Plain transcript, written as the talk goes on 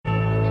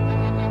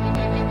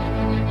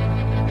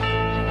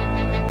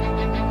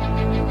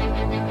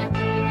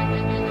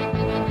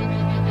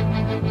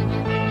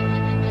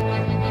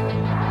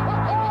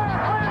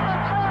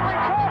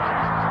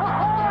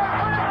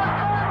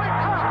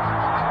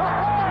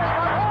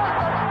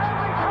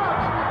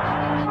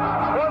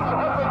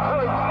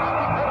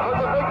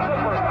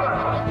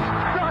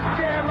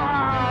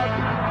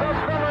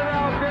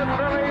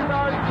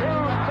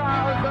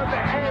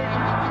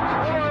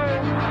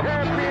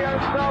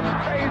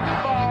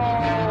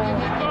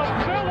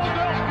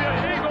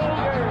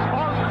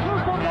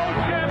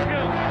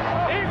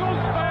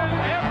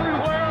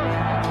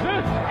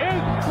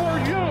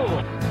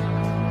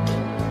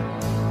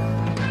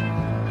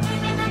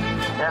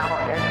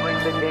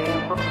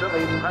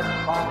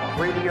Pressbox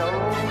Radio,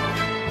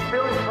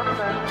 Philly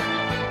Furman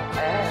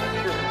and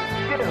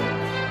Jim,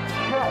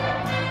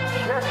 Chet,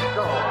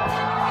 Chesko.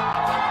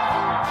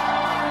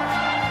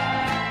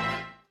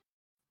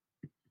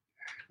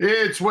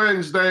 It's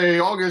Wednesday,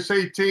 August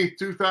 18th,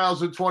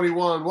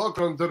 2021.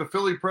 Welcome to the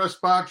Philly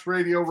Pressbox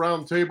Radio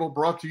Roundtable,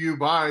 brought to you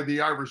by the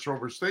Irish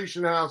Rover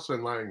Station House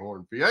in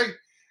Langhorne, PA,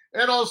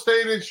 and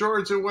Allstate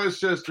Insurance in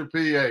Westchester,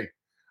 PA.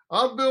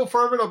 I'm Bill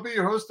Furman. I'll be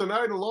your host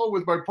tonight, along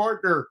with my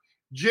partner,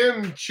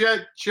 Jim,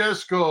 Chet,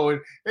 Chesko.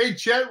 And hey,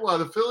 Chet,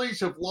 the Phillies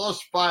have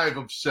lost 5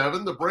 of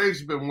 7. The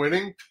Braves have been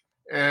winning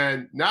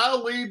and now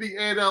lead the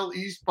NL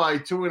East by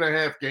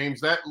 2.5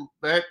 games.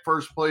 That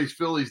first place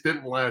Phillies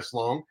didn't last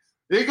long.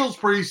 The Eagles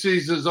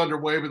preseason is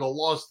underway with a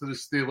loss to the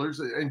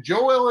Steelers, and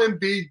Joel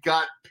Embiid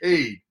got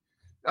paid.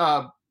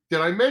 Did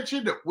I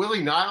mention that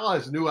Willie Nile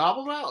has a new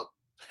album out?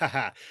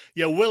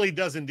 Yeah, Willie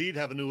does indeed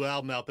have a new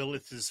album out, Bill.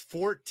 It's his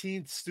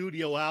 14th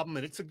studio album,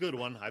 and it's a good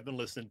one. I've been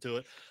listening to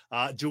it.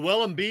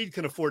 Joel Embiid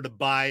can afford to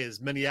buy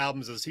as many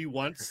albums as he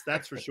wants,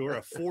 that's for sure.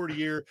 A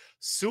 40-year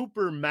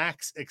super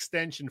max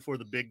extension for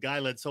the big guy.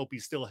 Let's hope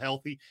he's still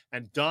healthy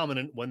and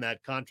dominant when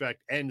that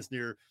contract ends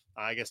near,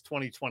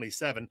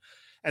 2027.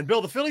 And,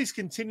 Bill, the Phillies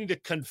continue to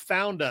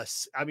confound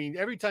us. I mean,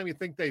 every time you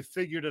think they've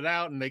figured it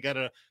out and they got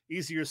a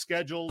easier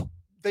schedule,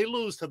 they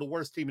lose to the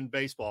worst team in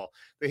baseball.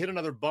 They hit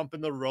another bump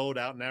in the road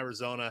out in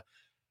Arizona.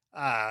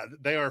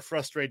 They are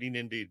frustrating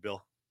indeed,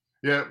 Bill.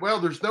 Yeah, well,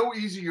 there's no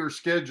easier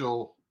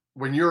schedule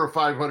when you're a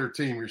 500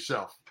 team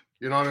yourself.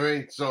 You know what I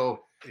mean?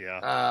 So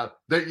yeah,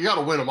 you got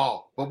to win them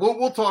all. But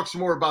we'll talk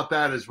some more about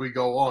that as we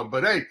go on.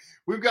 But, hey,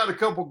 we've got a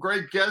couple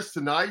great guests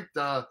tonight.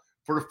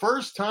 For the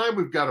first time,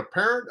 we've got a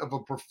parent of a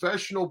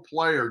professional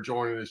player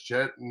joining us,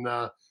 Chet. And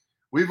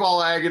we've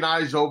all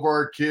agonized over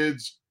our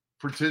kids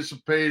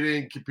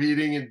participating,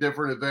 competing in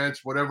different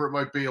events, whatever it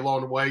might be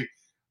along the way.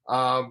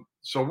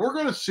 So we're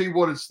going to see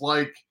what it's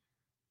like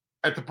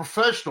at the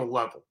professional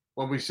level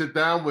when we sit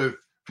down with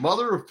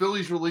mother of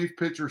Phillies relief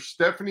pitcher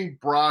Stephanie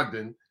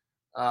Brogdon,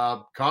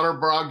 Connor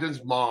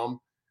Brogdon's mom.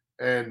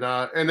 And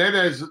then,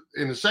 as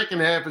in the second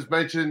half, as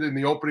mentioned in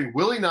the opening,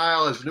 Willie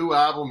Nile has a new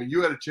album, and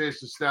you had a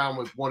chance to sit down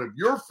with one of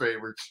your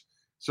favorites.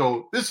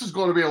 So this is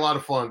going to be a lot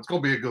of fun. It's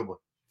going to be a good one.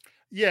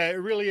 Yeah, it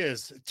really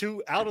is.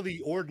 2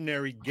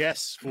 out-of-the-ordinary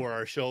guests for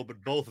our show,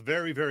 but both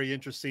very, very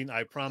interesting.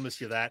 I promise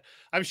you that.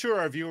 I'm sure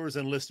our viewers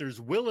and listeners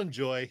will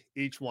enjoy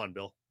each one,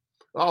 Bill.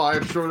 Oh,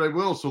 I'm sure they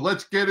will. So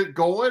let's get it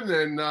going,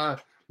 and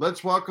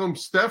let's welcome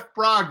Steph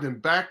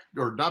Brogdon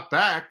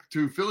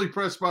to Philly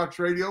Pressbox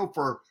Radio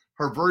for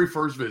her very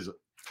first visit.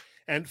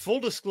 And full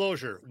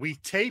disclosure, we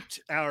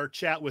taped our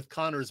chat with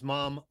Connor's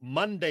mom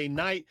Monday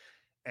night,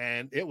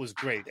 and it was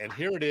great. And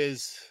here it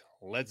is.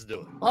 Let's do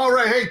it. All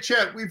right. Hey,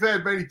 Chet, we've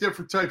had many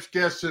different types of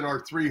guests in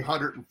our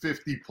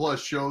 350-plus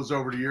shows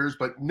over the years,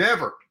 but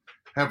never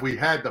have we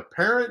had the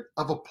parent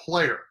of a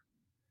player.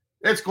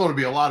 It's going to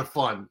be a lot of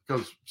fun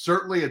because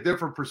certainly a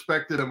different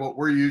perspective than what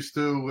we're used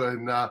to.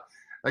 And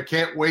I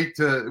can't wait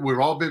we've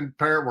all been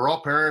we're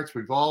all parents.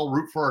 We've all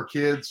root for our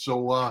kids.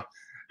 So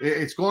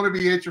it's going to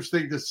be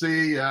interesting to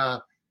see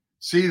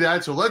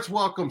that. So let's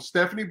welcome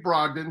Stephanie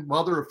Brogdon,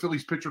 mother of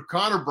Phillies pitcher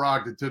Connor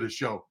Brogdon, to the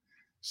show.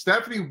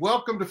 Stephanie,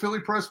 welcome to Philly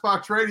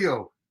Pressbox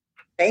Radio.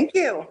 Thank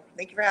you.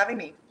 Thank you for having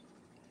me.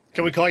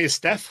 Can we call you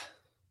Steph?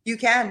 You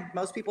can.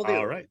 Most people do.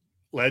 All right.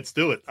 Let's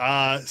do it.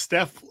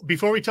 Steph,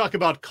 before we talk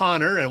about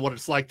Connor and what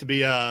it's like to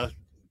be a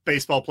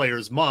baseball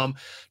player's mom,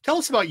 tell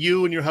us about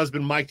you and your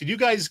husband, Mike. Did you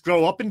guys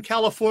grow up in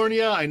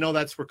California? I know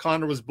that's where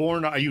Connor was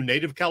born. Are you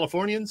native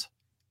Californians?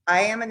 I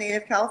am a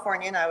native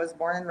Californian. I was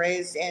born and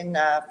raised in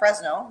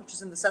Fresno, which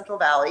is in the Central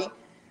Valley.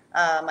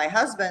 My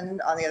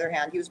husband, on the other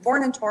hand, he was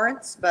born in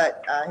Torrance,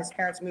 but his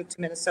parents moved to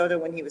Minnesota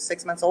when he was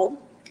 6 months old.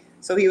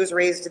 So he was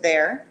raised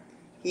there.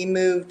 He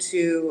moved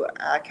to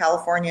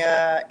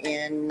California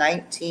in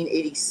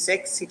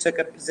 1986. He took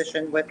a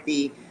position with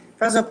the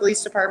Fresno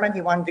Police Department.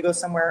 He wanted to go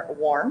somewhere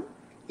warm.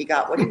 He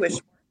got what he wished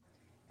for.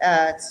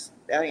 It's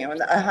in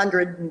the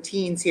 100 and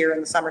teens here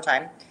in the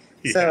summertime.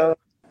 Yeah. So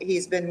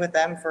he's been with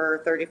them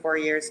for 34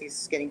 years.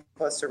 He's getting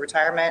close to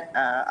retirement.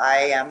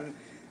 I am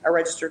a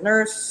registered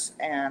nurse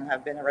and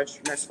have been a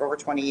registered nurse for over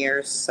 20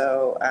 years.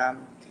 So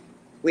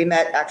we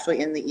met actually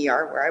in the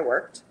ER where I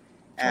worked.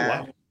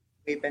 And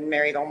we've been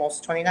married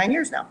almost 29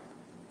 years now.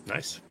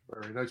 Nice.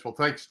 Very nice. Well,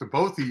 thanks to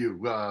both of you.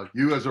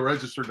 You as a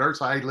registered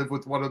nurse, I live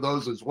with one of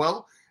those as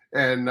well.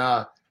 And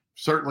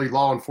certainly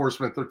law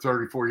enforcement for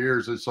 34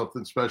 years is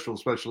something special,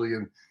 especially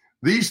in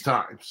these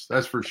times.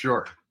 That's for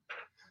sure.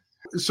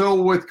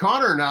 So with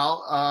Connor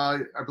now, I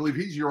believe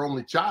he's your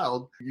only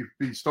child.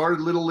 He started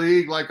Little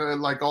League like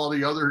all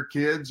the other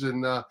kids,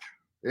 and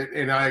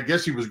I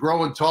guess he was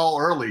growing tall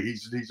early.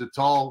 He's a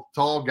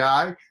tall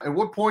guy. At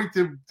what point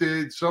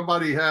did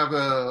somebody have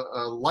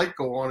a light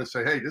go on and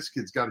say, "Hey, this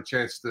kid's got a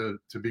chance to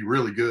be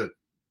really good"?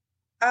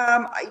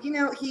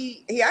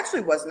 He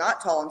actually was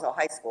not tall until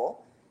high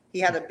school. He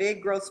had a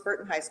big growth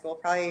spurt in high school,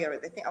 probably I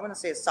want to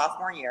say his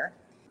sophomore year,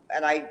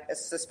 and I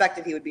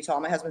suspected he would be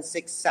tall. My husband's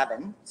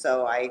 6'7",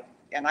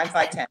 and I'm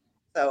 5'10",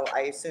 so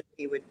I assumed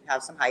he would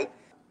have some height.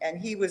 And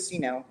he was,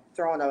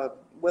 throwing a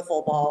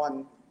wiffle ball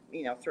and,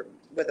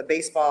 with a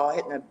baseball,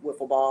 hitting a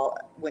wiffle ball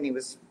when he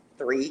was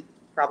 3,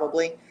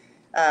 probably.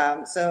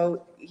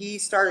 So he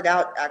started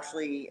out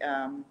actually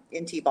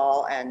in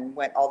T-ball and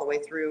went all the way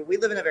through. We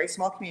live in a very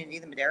small community,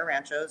 the Madera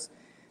Ranchos.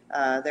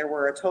 There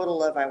were a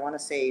total of, I want to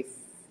say,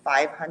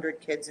 500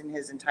 kids in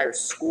his entire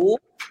school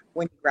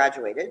when he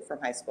graduated from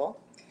high school.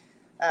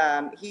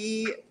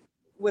 He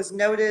was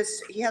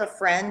noticed, he had a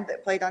friend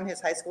that played on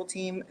his high school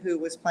team who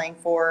was playing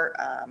for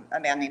a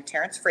man named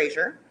Terrence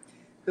Frazier,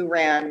 who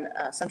ran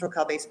Central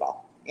Cal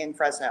Baseball in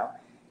Fresno.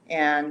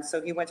 And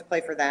so he went to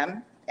play for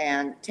them.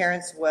 And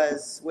Terrence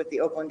was with the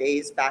Oakland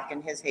A's back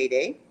in his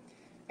heyday.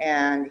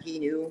 And he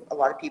knew a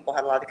lot of people,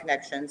 had a lot of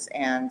connections.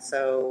 And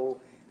so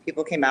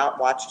people came out,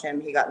 watched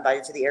him. He got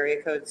invited to the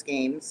area codes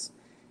games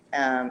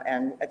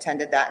and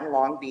attended that in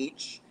Long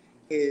Beach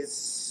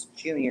his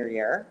junior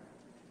year.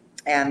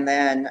 And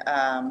then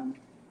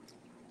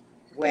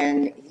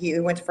when he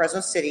went to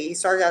Fresno City, he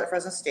started out at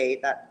Fresno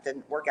State. That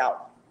didn't work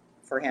out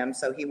for him.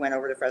 So he went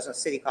over to Fresno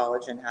City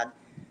College and had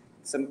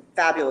some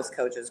fabulous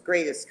coaches,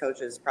 greatest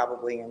coaches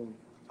probably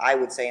I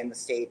would say in the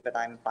state, but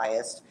I'm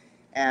biased.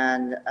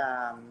 And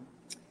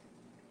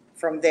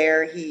from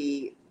there,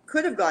 he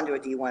could have gone to a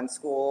D1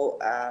 school,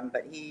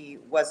 but he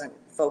wasn't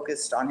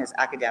focused on his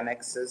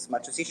academics as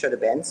much as he should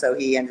have been. So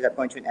he ended up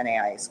going to an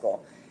NAIA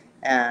school.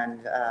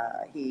 And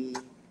he,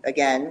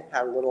 again,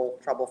 had a little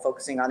trouble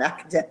focusing on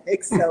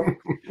academics. So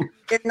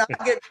did not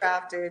get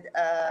drafted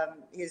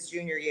his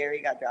junior year. He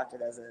got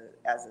drafted as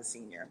a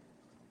senior.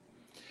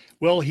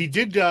 Well, he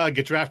did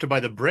get drafted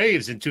by the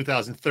Braves in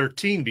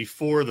 2013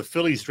 before the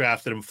Phillies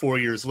drafted him 4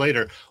 years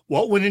later.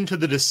 What went into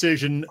the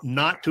decision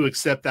not to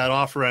accept that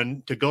offer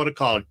and to go to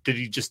college? Did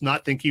he just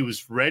not think he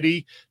was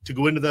ready to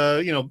go into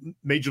the,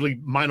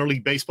 minor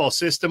league baseball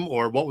system,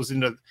 or what was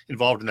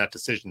involved in that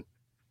decision?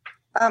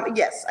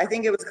 Yes, I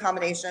think it was a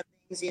combination of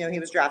things. He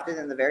was drafted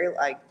in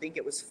I think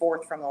it was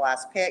 4th from the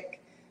last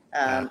pick.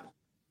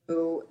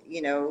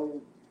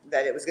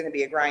 That it was going to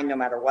be a grind no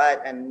matter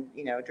what, and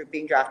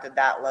being drafted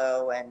that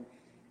low, and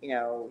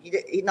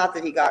he not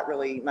that he got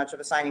really much of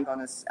a signing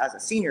bonus as a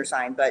senior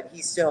sign, but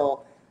he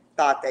still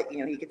thought that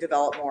he could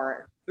develop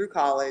more through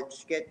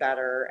college, get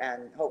better,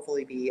 and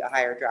hopefully be a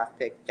higher draft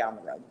pick down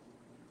the road.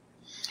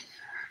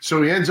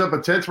 So he ends up a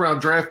 10th round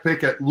draft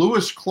pick at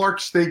Lewis Clark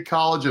State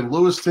College in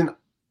Lewiston,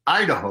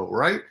 Idaho,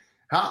 right?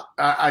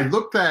 I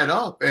looked that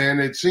up,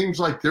 and it seems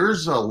like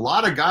there's a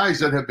lot of guys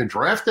that have been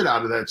drafted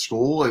out of that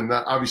school, and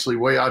obviously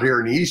way out here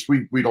in the East,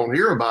 we don't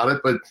hear about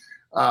it, but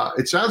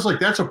it sounds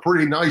like that's a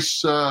pretty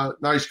nice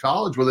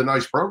college with a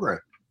nice program.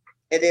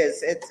 It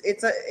is.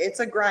 It's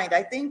a grind.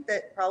 I think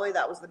that probably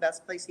that was the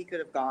best place he could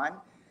have gone.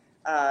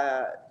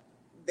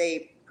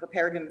 They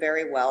prepared him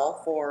very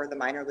well for the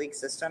minor league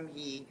system.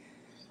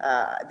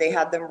 They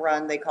had them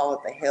run, they call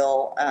it the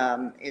hill.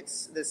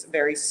 It's this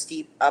very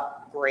steep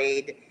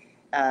upgrade.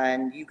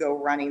 And you go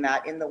running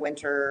that in the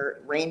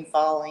winter, rain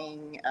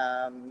falling,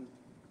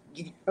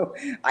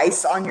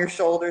 ice on your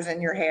shoulders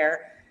and your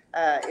hair.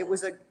 It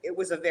was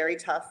a very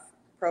tough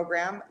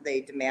program. They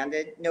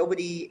demanded,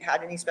 nobody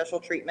had any special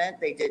treatment.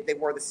 They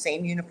wore the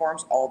same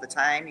uniforms all the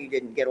time. You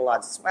didn't get a lot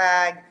of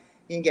swag.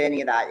 You didn't get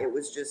any of that. It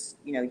was just,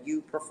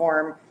 you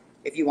perform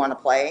if you want to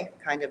play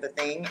kind of a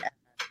thing.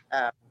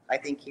 I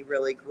think he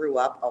really grew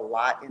up a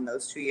lot in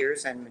those 2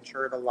 years and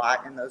matured a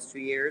lot in those 2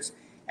 years.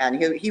 And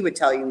he would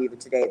tell you even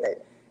today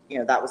that,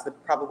 that was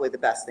probably the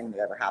best thing that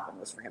ever happened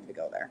was for him to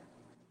go there.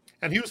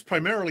 And he was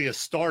primarily a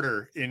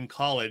starter in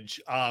college.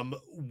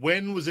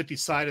 When was it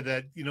decided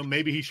that,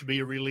 maybe he should be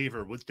a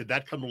reliever? Did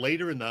that come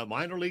later in the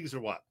minor leagues or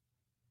what?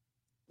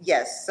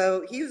 Yes.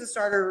 So he was a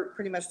starter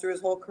pretty much through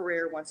his whole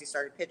career once he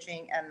started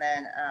pitching. And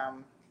then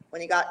when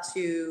he got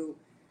to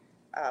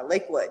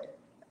Lakewood,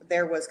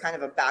 there was kind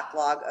of a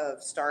backlog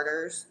of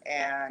starters.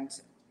 And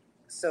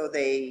so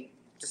they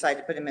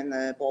decided to put him in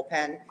the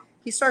bullpen.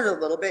 He started a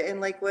little bit in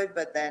Lakewood,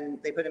 but then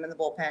they put him in the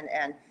bullpen,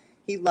 and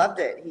he loved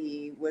it.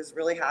 He was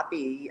really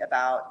happy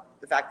about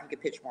the fact that he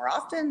could pitch more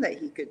often, that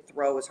he could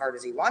throw as hard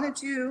as he wanted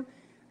to.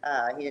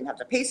 He didn't have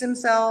to pace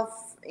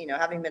himself.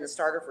 Having been a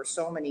starter for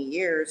so many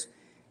years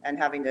and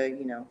having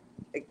to,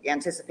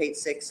 anticipate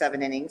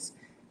 6-7 innings,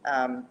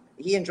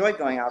 he enjoyed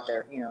going out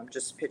there,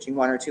 just pitching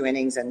 1 or 2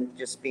 innings and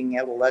just being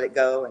able to let it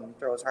go and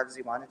throw as hard as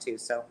he wanted to.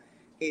 So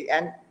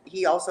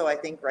he also, I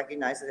think,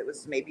 recognized that it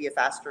was maybe a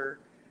faster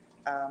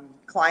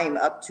climb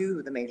up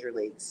to the major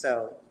leagues.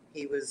 So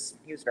he was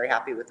very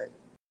happy with it.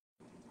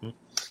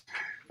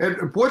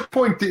 At what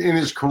point in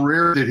his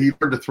career did he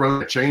learn to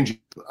throw a changeup?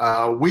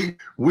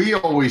 We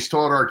always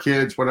taught our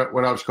kids when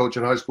I was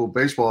coaching high school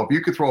baseball, if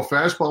you could throw a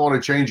fastball on a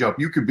changeup,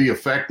 you could be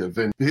effective.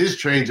 And his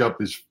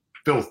changeup is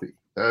filthy.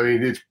 I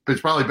mean,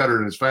 it's probably better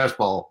than his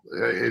fastball,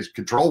 is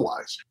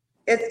control-wise.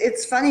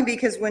 It's funny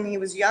because when he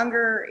was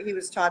younger, he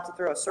was taught to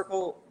throw a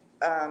circle,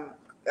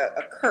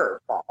 a curve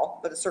ball,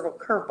 but a circle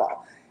curve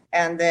ball.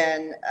 And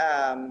then,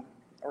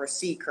 or a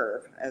C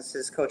curve, as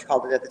his coach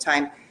called it at the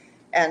time.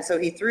 And so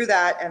he threw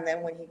that. And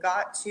then when he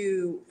got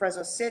to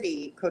Fresno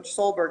City, Coach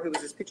Solberg, who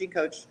was his pitching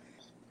coach,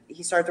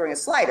 he started throwing a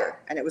slider.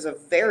 And it was a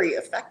very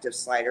effective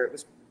slider. It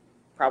was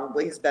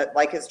probably his best,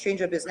 like his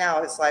changeup is now,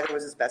 his slider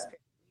was his best pitch.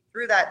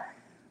 Through that,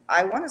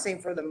 I want to say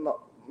for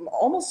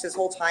almost his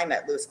whole time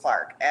at Lewis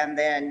Clark. And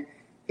then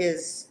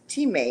his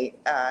teammate,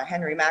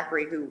 Henry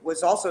Macri, who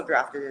was also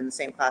drafted in the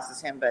same class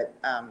as him, but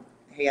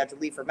he had to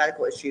leave for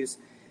medical issues,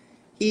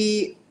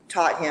 he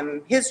taught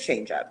him his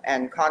changeup.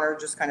 And Connor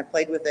just kind of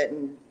played with it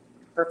and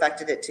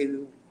perfected it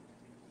to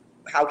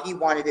how he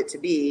wanted it to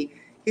be.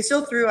 He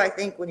still threw, I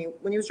think, when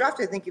he was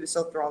drafted, I think he was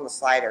still throwing the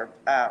slider.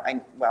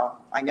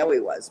 I know he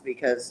was,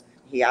 because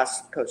he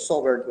asked Coach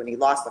Solberg when he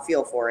lost the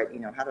feel for it,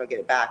 how do I get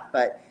it back?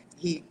 But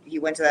he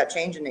went to that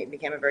change, and it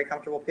became a very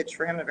comfortable pitch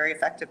for him, a very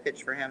effective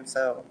pitch for him.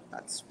 So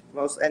that's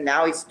and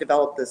now he's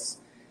developed this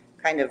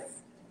kind of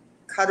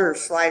cutter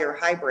slider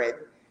hybrid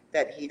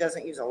that he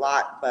doesn't use a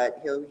lot,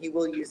 but he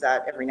will use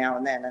that every now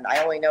and then. And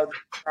I only know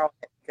that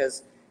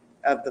because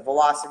of the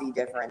velocity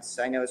difference.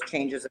 So I know his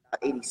change is about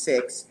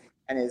 86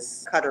 and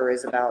his cutter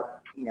is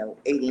about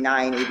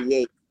 89,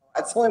 88.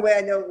 That's the only way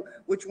I know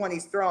which one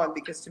he's throwing,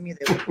 because to me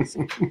they look the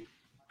same.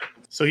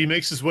 So he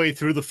makes his way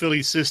through the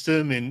Philly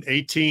system in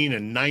 18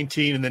 and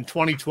 19, and then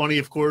 2020,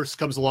 of course,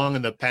 comes along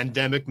and the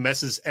pandemic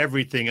messes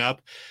everything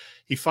up.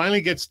 He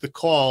finally gets the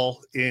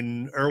call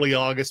in early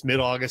August,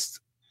 mid-August,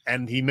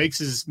 and he makes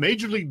his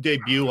major league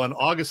debut on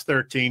August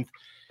 13th.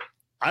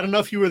 I don't know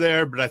if you were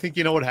there, but I think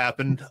you know what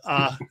happened.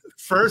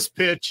 First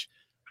pitch,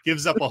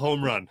 gives up a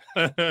home run.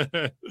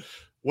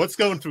 What's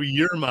going through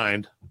your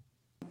mind?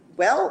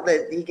 Well,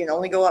 that he can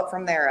only go up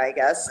from there, I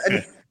guess.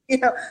 And,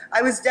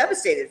 I was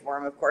devastated for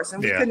him, of course,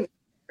 and we couldn't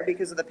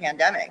because of the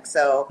pandemic.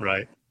 So,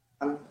 right.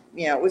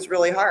 It was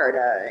really hard.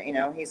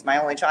 He's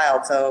my only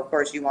child. So, of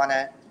course, you want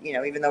to,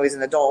 even though he's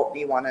an adult,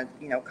 you want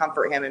to,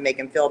 comfort him and make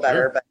him feel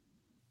better. Sure.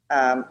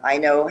 But I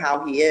know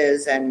how he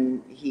is,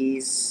 and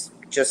he's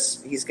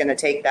going to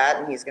take that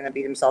and he's going to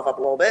beat himself up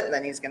a little bit, and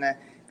then he's going to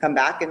come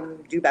back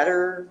and do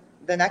better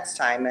the next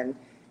time. And,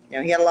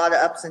 he had a lot of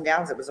ups and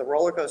downs. It was a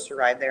roller coaster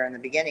ride there in the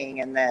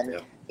beginning. And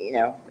then,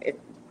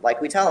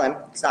 like we tell him,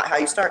 it's not how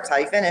you start, it's how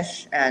you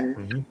finish.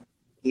 And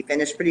he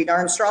finished pretty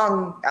darn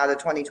strong out of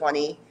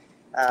 2020.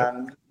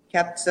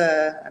 Kept,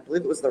 I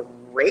believe it was the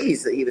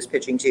Rays that he was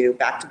pitching to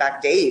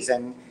back-to-back days,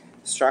 and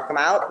struck him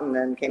out, and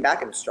then came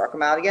back and struck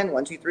him out again.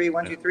 1-2-3,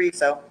 1-2-3.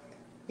 So,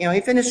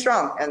 he finished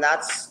strong, and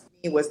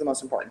he was the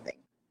most important thing.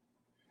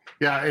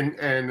 Yeah,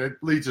 and it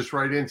leads us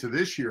right into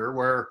this year,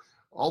 where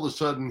all of a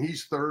sudden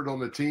he's third on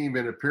the team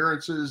in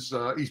appearances.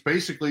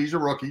 He's a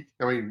rookie.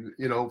 I mean,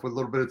 with a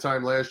little bit of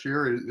time last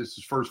year, it's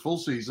his first full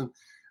season.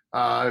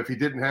 If he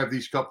didn't have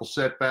these couple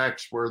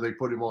setbacks where they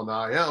put him on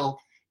the IL,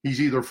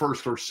 he's either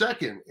first or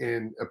second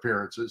in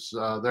appearances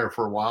there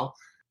for a while.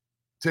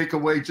 Take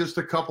away just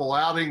a couple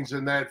outings,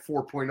 and that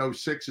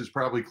 4.06 is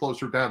probably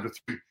closer down to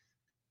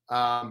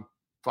 3.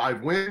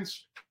 5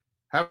 wins.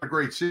 Having a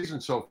great season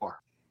so far.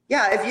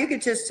 Yeah, if you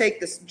could just take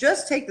the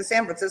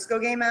San Francisco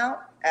game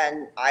out,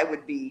 and I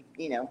would be,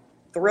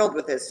 thrilled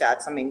with his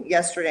stats. I mean,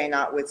 yesterday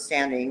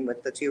notwithstanding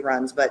with the 2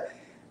 runs, but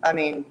I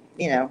mean,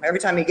 every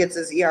time he gets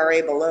his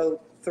ERA below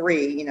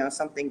 3,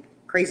 something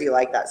crazy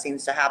like that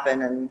seems to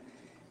happen. And,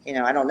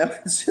 I don't know if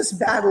it's just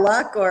bad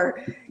luck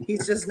or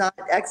he's just not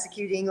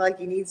executing like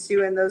he needs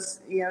to in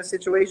those,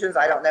 situations.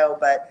 I don't know.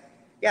 But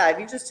yeah, if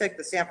you just took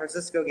the San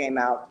Francisco game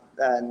out,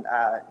 then,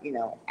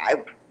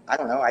 I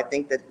don't know. I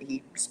think that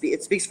it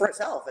speaks for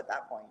itself at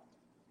that point.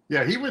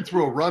 Yeah, he went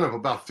through a run of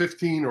about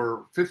 15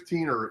 or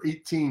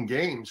 18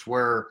 games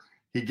where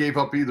he gave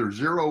up either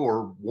 0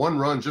 or 1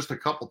 run just a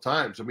couple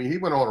times. I mean, he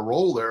went on a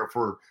roll there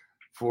for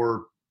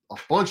a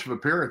bunch of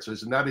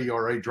appearances, and that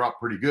ERA dropped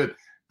pretty good.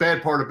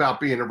 Bad part about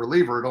being a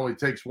reliever, it only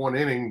takes one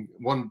inning,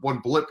 one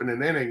blip in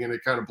an inning, and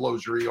it kind of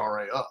blows your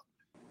ERA up.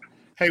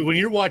 Hey, when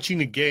you're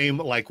watching a game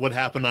like what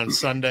happened on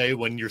Sunday,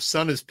 when your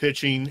son is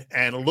pitching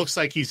and it looks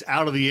like he's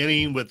out of the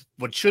inning with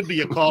what should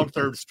be a called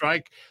third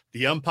strike,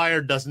 the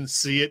umpire doesn't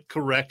see it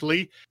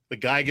correctly. The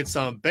guy gets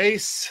on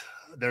base.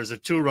 There's a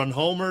 2-run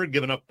homer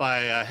given up by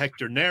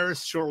Hector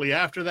Neris shortly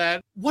after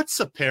that. What's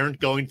a parent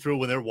going through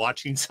when they're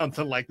watching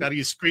something like that? Are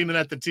you screaming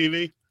at the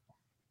TV?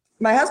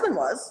 My husband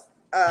was.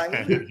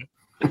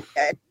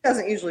 He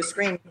doesn't usually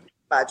scream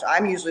much.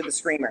 I'm usually the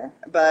screamer,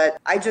 but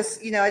I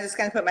just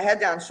kind of put my head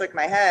down, shook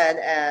my head,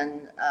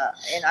 and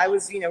I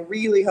was,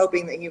 really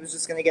hoping that he was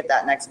just going to get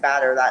that next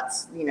batter.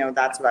 That's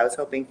what I was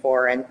hoping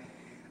for. And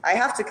I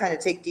have to kind of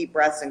take deep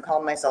breaths and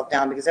calm myself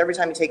down, because every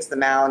time he takes the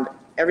mound,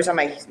 every time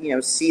I,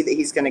 see that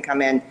he's going to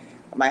come in,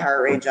 my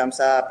heart rate jumps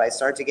up. I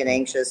start to get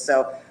anxious.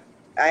 So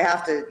I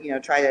have to,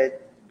 try to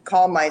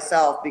calm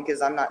myself, because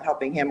I'm not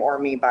helping him or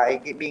me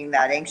by being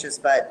that anxious.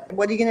 But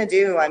what are you going to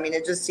do? I mean,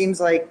 it just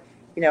seems like,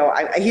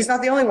 he's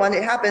not the only one.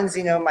 It happens.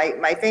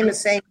 My famous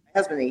saying, my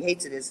husband, he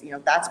hates it, is,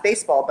 that's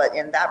baseball. But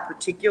in that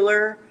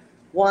particular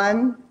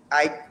one,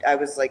 I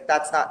was like,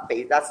 that's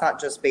not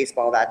just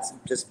baseball. That's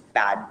just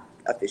bad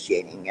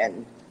officiating.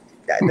 And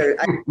I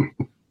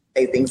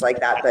say things like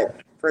that,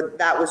 but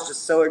that was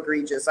just so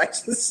egregious.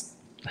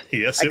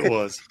 Yes, it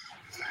was.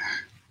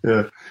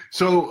 Yeah.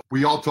 So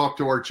we all talk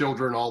to our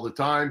children all the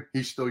time.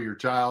 He's still your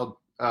child.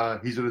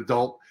 He's an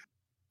adult.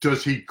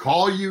 Does he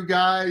call you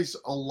guys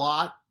a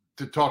lot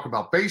to talk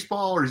about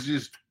baseball, or does he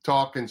just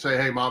talk and say,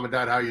 hey, mom and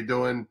dad, how you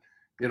doing?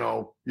 You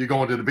know, you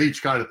going to the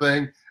beach kind of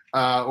thing?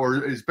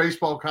 Or is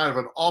baseball kind of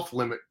an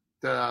off-limit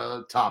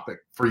topic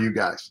for you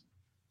guys?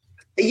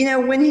 You know,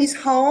 when he's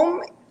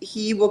home,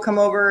 he will come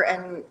over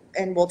and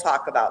we'll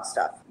talk about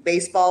stuff,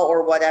 baseball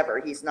or whatever.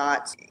 He's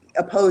not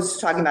opposed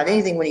to talking about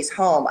anything when he's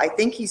home. I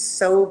think he's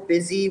so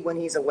busy when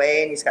he's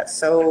away, and he's got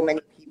so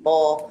many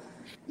people,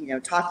 you know,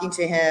 talking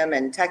to him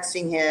and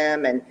texting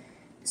him, and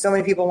so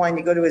many people wanting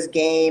to go to his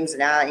games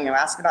and, you know,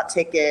 ask about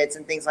tickets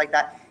and things like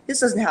that. This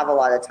doesn't have a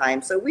lot of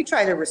time. So we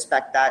try to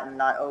respect that and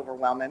not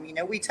overwhelm him. You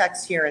know, we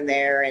text here and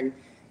there, and,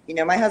 you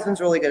know, my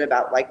husband's really good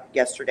about, like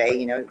yesterday,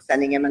 you know,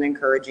 sending him an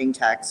encouraging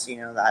text, you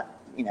know, that,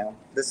 you know,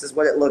 this is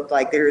what it looked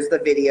like. There's the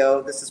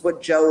video. This is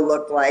what Joe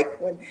looked like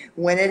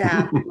when it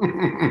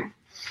happened.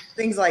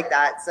 Things like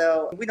that.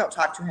 So we don't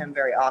talk to him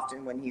very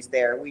often when he's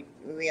there.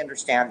 We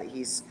understand that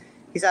he's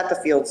at the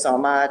field so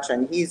much,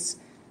 and he's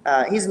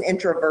an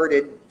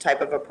introverted type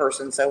of a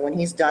person. So when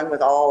he's done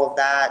with all of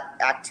that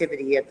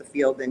activity at the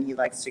field, then he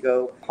likes to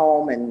go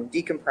home and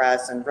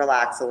decompress and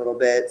relax a little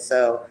bit.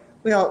 So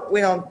we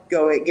don't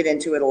get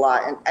into it a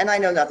lot. And I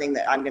know nothing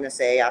that I'm going to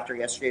say after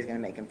yesterday is going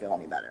to make him feel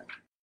any better.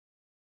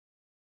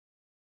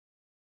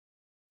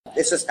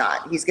 It's just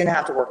not. He's going to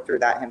have to work through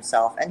that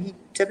himself. And he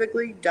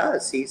typically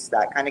does. He's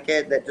that kind of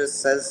kid that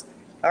just says,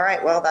 all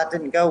right, well, that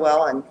didn't go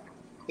well. And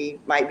he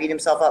might beat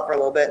himself up for a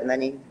little bit, and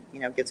then he, you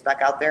know, gets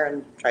back out there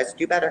and tries to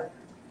do better.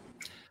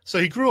 So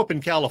he grew up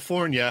in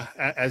California,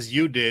 as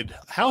you did.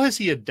 How has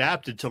he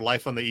adapted to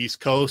life on the East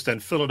Coast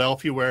and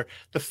Philadelphia, where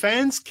the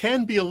fans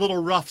can be a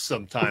little rough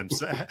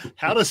sometimes?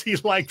 How does he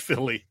like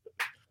Philly?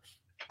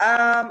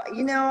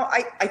 You know,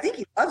 I think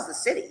he loves the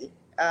city.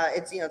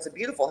 It's, you know, it's a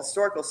beautiful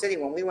historical city.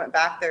 When we went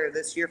back there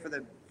this year for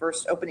the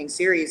first opening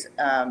series,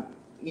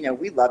 you know,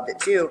 we loved it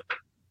too.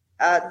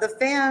 The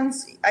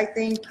fans, I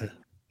think,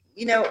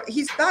 you know,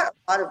 he's got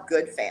a lot of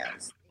good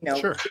fans, you know.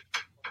 Sure.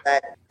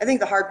 That I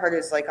think the hard part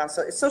is, like, on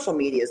social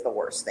media is the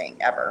worst thing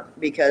ever,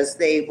 because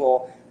they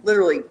will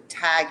literally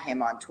tag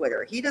him on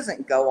Twitter. He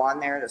doesn't go on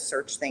there to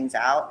search things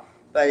out,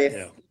 but if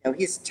you know,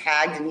 he's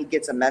tagged and he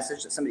gets a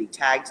message that somebody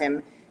tagged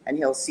him, and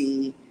he'll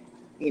see,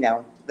 you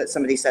know, that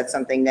somebody said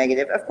something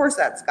negative. Of course,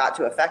 that's got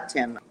to affect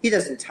him. He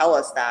doesn't tell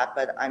us that,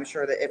 but I'm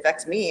sure that it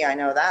affects me. I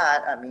know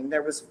that. I mean,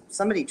 there was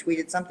somebody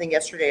tweeted something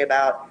yesterday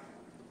about,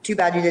 too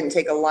bad you didn't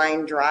take a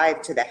line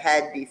drive to the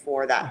head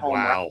before that home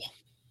run.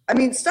 I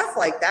mean, stuff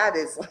like that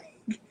is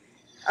like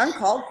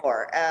uncalled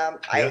for.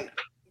 I, you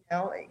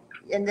know,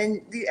 and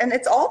then and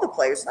it's all the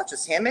players, not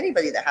just him.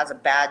 Anybody that has a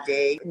bad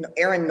day.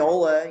 Aaron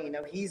Nola, you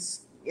know,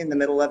 he's in the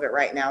middle of it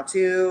right now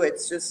too.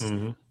 It's just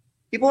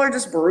people are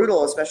just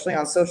brutal, especially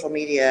on social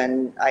media.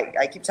 And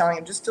I keep telling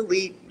him, just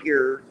delete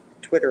your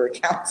Twitter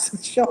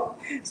accounts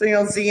so you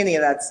don't see any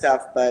of that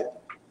stuff.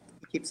 But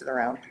he keeps it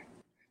around.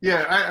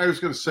 Yeah, I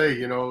was going to say,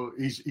 you know,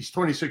 he's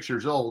 26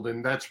 years old,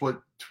 and that's what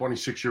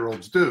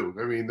 26-year-olds do.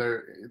 I mean,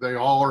 they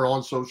all are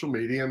on social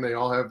media, and they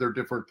all have their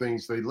different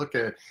things they look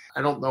at.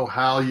 I don't know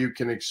how you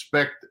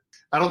expect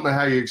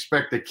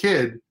a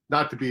kid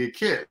not to be a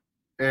kid.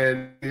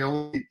 And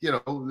you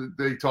know,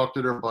 they talk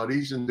to their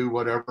buddies and do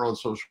whatever on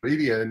social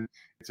media, and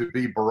to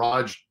be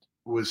barraged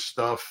with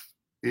stuff,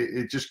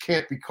 it just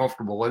can't be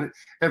comfortable. And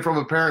from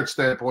a parent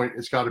standpoint,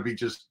 it's got to be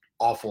just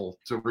awful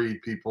to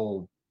read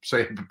people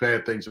saying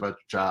bad things about your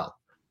child.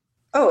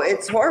 Oh,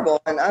 it's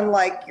horrible. And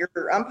unlike your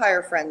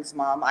umpire friend's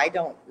mom, I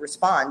don't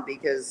respond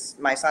because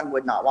my son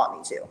would not want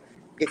me to.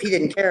 If he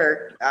didn't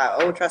care,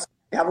 trust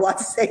me, I have a lot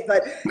to say.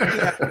 But you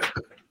know,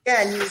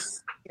 again,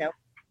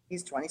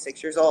 he's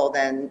 26 years old,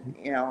 and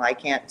you know, I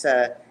can't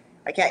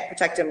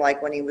protect him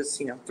like when he was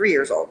 3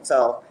 years old.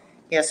 So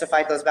he has to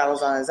fight those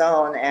battles on his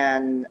own.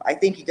 And I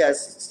think he does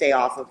stay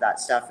off of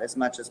that stuff as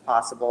much as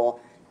possible.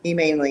 He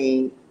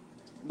mainly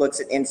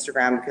looks at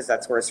Instagram because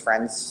that's where his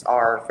friends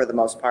are for the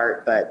most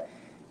part. But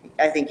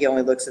I think he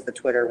only looks at the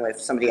Twitter if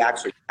somebody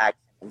actually tags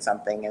him in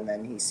something, and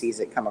then he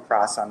sees it come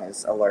across on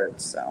his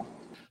alerts.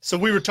 So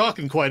we were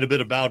talking quite a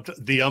bit about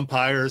the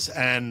umpires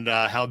and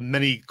how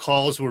many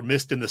calls were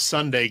missed in the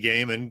Sunday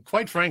game. And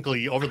quite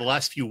frankly, over the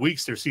last few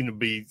weeks, there seem to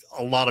be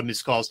a lot of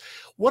missed calls.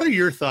 What are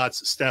your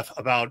thoughts, Steph,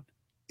 about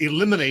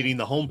eliminating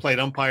the home plate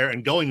umpire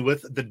and going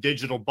with the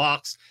digital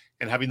box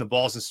and having the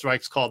balls and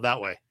strikes called that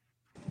way?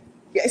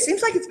 Yeah, it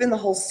seems like it's been the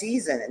whole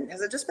season. And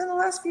has it just been the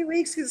last few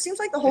weeks? Because it seems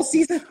like the whole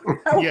season.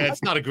 Yeah,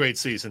 it's not a great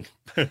season.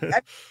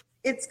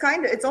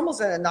 It's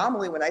almost an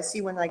anomaly when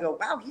I go,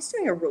 wow, he's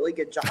doing a really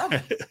good job.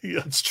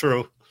 Yeah, it's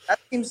true. That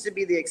seems to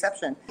be the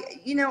exception.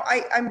 You know,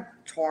 I'm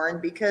torn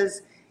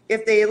because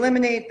if they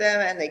eliminate them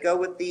and they go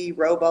with the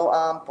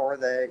robo-ump or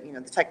the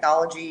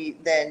technology,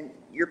 then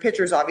your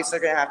pitchers obviously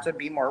are going to have to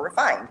be more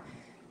refined.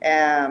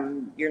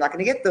 You're not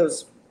going to get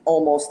those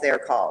almost there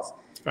calls.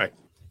 Right.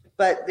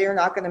 But they're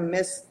not going to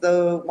miss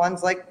the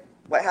ones like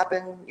what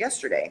happened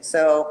yesterday.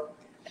 So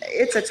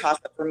it's a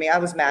toss-up for me. I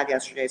was mad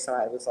yesterday, so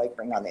I was like,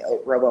 bring on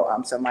the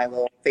robo-umps on my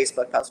little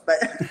Facebook post. But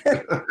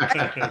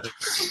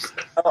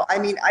I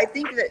mean, I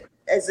think that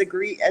as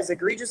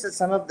egregious as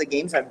some of the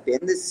games have been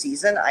this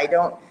season, I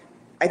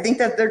I think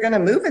that they're going to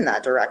move in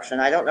that direction.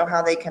 I don't know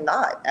how they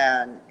cannot.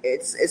 And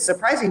it's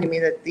surprising to me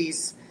that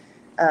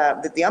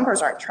that the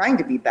umpires aren't trying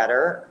to be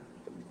better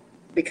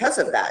because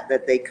of that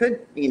they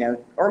could,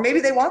 or maybe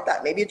they want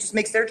that. Maybe it just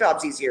makes their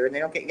jobs easier and they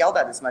don't get yelled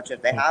at as much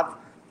if they have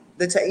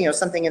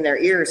something in their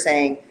ear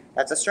saying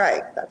that's a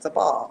strike, that's a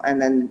ball.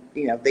 And then,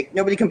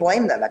 nobody can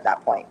blame them at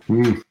that point.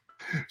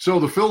 So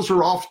the Phils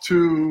are off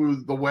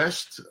to the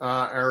West,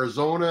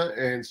 Arizona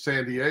and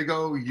San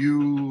Diego.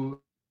 You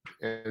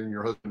and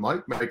your husband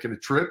Mike making a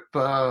trip,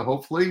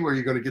 hopefully, where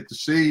you're going to get to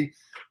see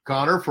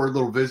Connor for a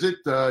little visit.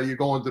 You're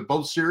going to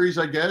both series,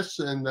 I guess,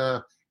 and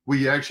will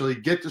you actually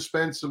get to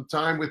spend some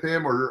time with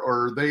him, or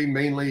are they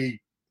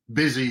mainly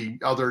busy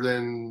other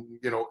than,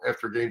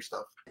 after game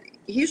stuff?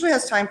 He usually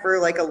has time for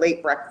like a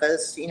late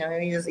breakfast. He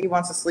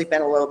wants to sleep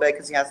in a little bit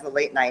because he has the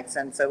late nights.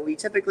 And so we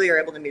typically are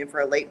able to meet him for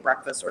a late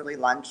breakfast, early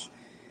lunch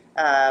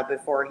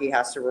before he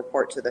has to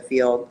report to the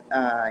field.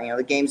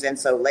 The game's in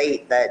so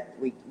late that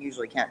we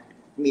usually can't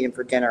meet him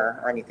for dinner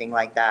or anything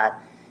like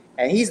that.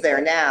 And he's there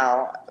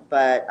now,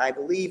 but I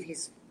believe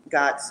he's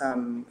got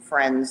some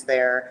friends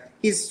there.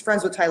 He's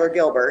friends with Tyler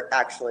Gilbert,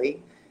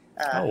 actually.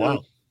 Oh,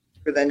 wow.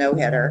 For the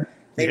no-hitter.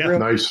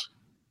 Nice.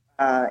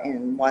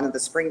 In one of the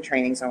spring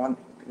trainings,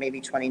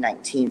 maybe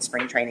 2019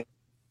 spring training.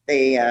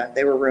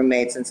 They were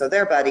roommates, and so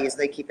they're buddies.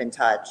 They keep in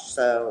touch.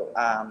 So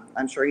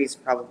I'm sure he's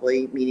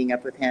probably meeting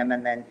up with him.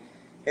 And then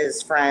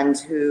his friend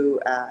who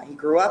he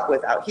grew up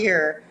with out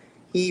here,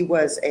 he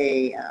was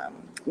a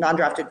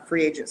non-drafted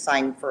free agent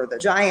signed for the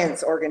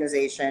Giants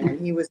organization, and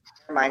he was in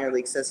their minor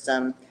league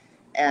system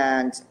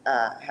and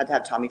had to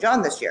have Tommy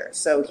John this year.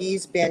 So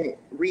he's been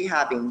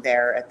rehabbing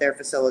there at their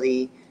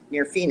facility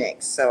near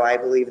Phoenix. So I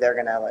believe they're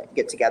going to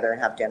get together and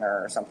have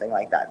dinner or something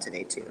like that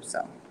today too.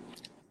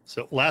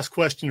 So last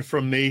question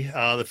from me.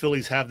 The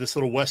Phillies have this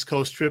little West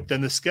Coast trip,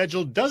 and the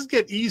schedule does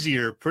get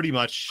easier pretty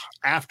much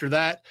after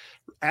that.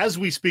 As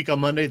we speak on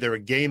Monday, they're a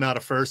game out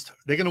of first. Are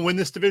they going to win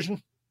this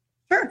division?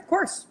 Sure, of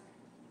course.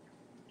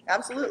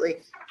 Absolutely.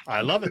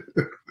 I love it.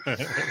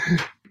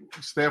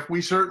 Steph,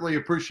 we certainly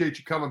appreciate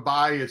you coming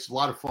by. It's a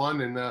lot of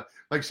fun. And like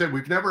I said,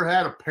 we've never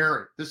had a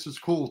parent. This is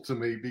cool to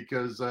me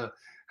because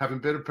having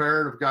been a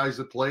parent of guys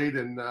that played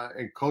and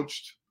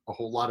coached a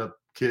whole lot of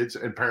kids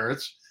and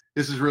parents,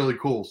 this is really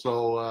cool.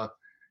 So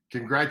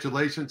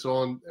congratulations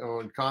on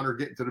Connor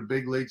getting to the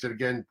big leagues. And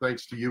again,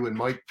 thanks to you and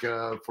Mike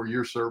for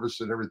your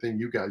service and everything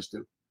you guys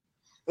do.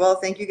 Well,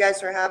 thank you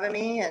guys for having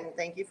me, and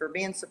thank you for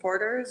being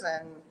supporters.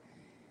 And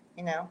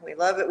we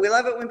love it. We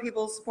love it when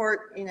people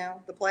support,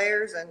 the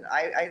players. And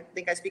I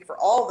think I speak for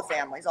all the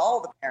families,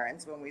 all the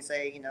parents, when we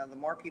say, the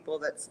more people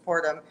that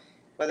support them,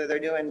 whether they're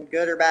doing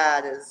good or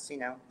bad, is,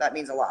 that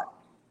means a lot.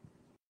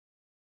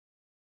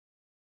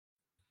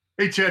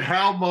 Hey, Chet,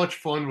 how much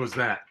fun was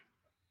that?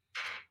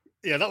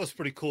 Yeah, that was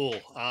pretty cool.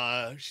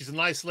 She's a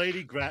nice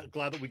lady. Glad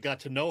that we got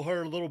to know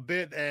her a little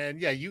bit. And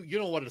yeah, you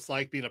know what it's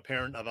like being a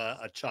parent of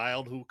a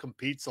child who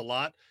competes a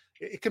lot.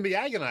 It can be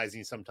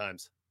agonizing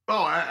sometimes.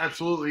 Oh,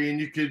 absolutely.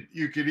 And you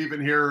could even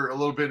hear a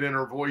little bit in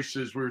her voice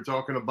as we were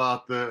talking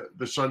about the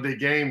Sunday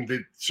game,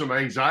 that some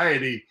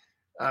anxiety,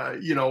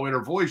 in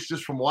her voice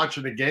just from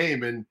watching the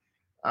game. And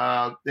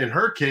in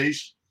her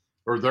case,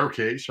 or their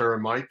case, her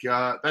and Mike,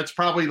 that's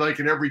probably like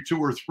an every 2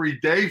 or 3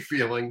 day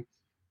feeling,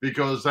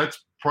 because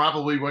that's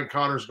probably when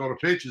Connor's going to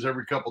pitch, is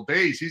every couple of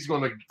days. He's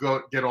going to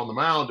go get on the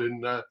mound,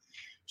 and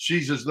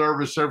she's as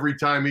nervous every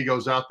time he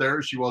goes out there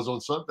as she was on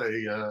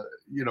Sunday.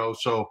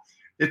 So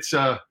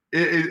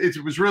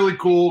it was really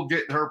cool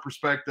getting her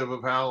perspective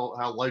of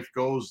how life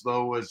goes,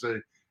 though, as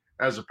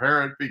a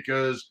parent,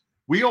 because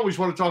we always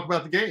want to talk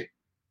about the game,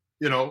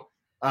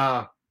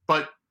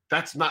 but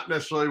that's not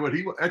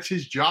necessarily that's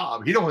his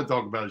job. He don't want to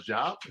talk about his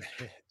job.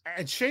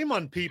 And shame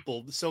on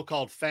people, the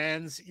so-called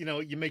fans.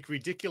 You make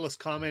ridiculous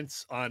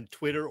comments on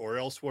Twitter or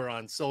elsewhere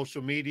on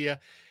social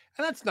media,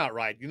 and that's not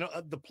right.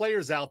 The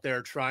players out there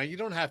are trying. You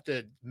don't have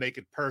to make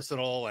it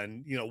personal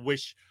and,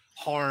 wish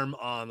harm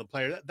on the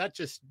player. That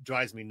just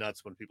drives me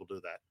nuts when people do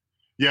that.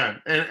 Yeah,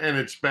 and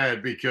it's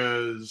bad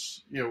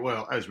because,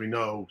 as we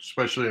know,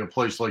 especially in a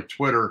place like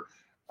Twitter,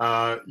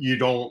 you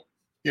don't,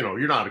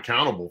 you're not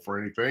accountable for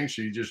anything.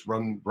 So you just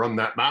run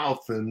that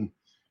mouth, and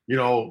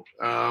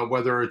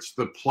whether it's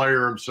the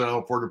player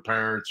himself or the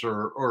parents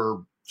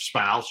or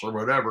spouse or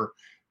whatever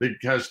that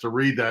has to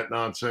read that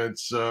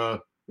nonsense,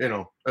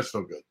 that's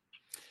no good.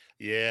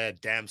 Yeah,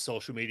 damn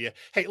social media.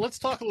 Hey, let's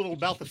talk a little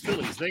about the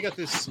Phillies. They got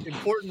this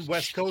important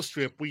West Coast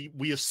trip.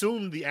 We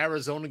assumed the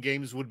Arizona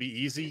games would be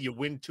easy. You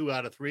win 2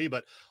 out of 3,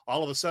 but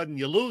all of a sudden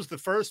you lose the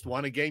first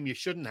one, a game you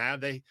shouldn't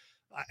have. The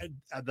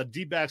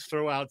D-backs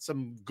throw out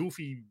some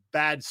goofy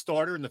bad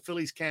starter, and the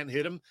Phillies can't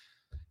hit him.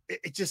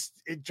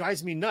 It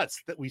drives me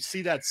nuts that we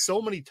see that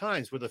so many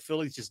times where the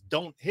Phillies just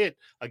don't hit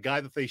a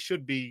guy that they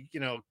should be,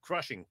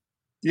 crushing.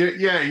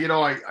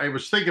 Yeah. I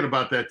was thinking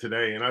about that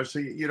today, and I was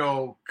thinking,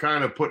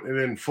 kind of putting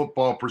it in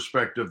football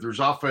perspective. There's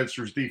offense,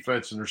 there's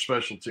defense, and there's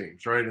special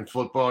teams, right? In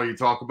football, you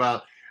talk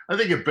about, I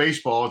think in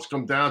baseball, it's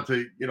come down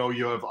to,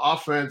 you have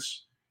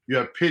offense, you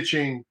have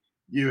pitching,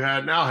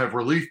 now have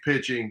relief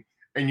pitching,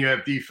 and you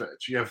have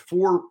defense. You have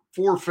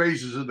four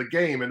phases of the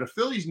game, and the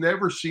Phillies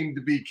never seem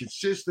to be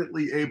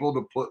consistently able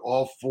to put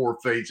all four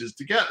phases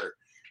together.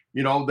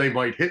 They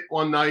might hit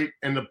one night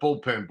and the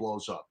bullpen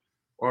blows up,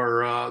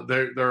 or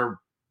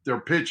their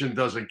pitching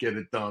doesn't get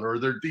it done, or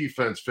their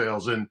defense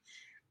fails, and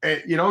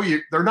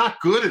they're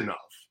not good enough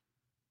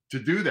to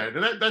do that.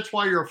 And that's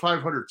why you're a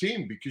 500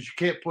 team, because you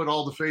can't put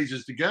all the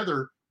phases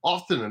together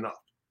often enough.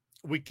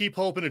 We keep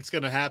hoping it's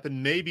going to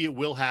happen. Maybe it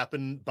will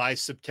happen by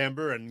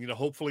September, and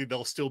hopefully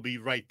they'll still be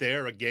right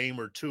there, a game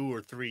or 2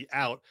 or 3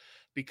 out,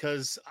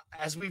 because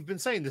as we've been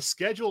saying, the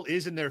schedule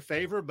is in their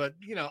favor. But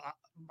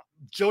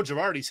Joe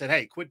Girardi said,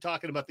 "Hey, quit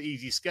talking about the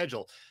easy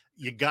schedule.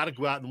 You got to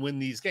go out and win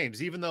these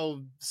games." Even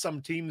though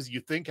some teams you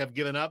think have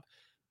given up,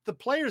 the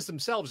players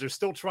themselves are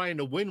still trying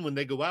to win when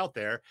they go out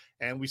there,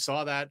 and we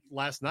saw that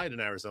last night in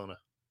Arizona.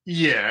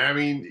 Yeah, I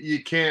mean,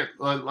 you can't,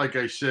 like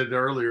I said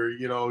earlier,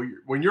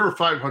 when you're a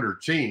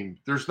 500 team,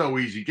 there's no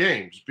easy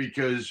games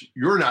because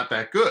you're not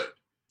that good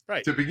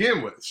to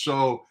begin with.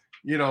 So,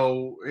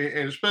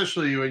 and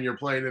especially when you're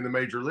playing in the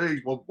major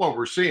leagues, well,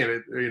 we're seeing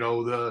it,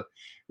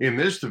 in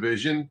this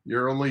division,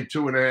 you're only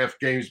 2.5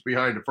 games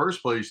behind the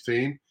first place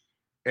team.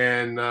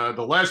 And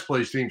the last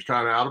place team's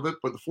kind of out of it,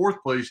 but the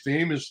fourth place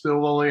team is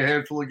still only a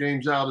handful of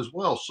games out as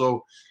well.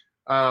 So,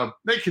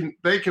 they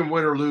can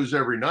win or lose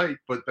every night,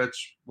 but that's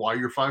why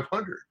you're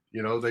 500.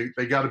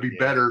 They got to be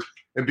better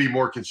and be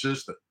more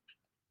consistent.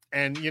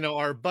 And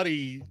our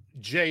buddy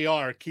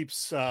JR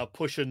keeps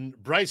pushing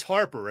Bryce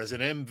Harper as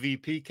an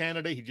MVP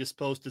candidate. He just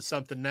posted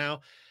something now.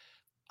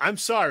 I'm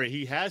sorry,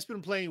 he has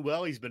been playing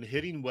well. He's been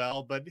hitting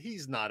well, but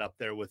he's not up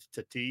there with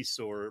Tatis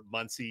or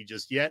Muncy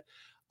just yet.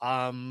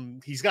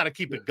 He's got to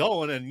keep it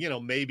going,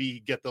 and maybe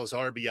get those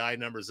RBI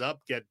numbers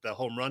up, get the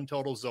home run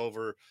totals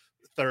over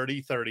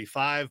 30,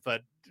 35,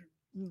 but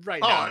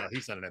right now, no,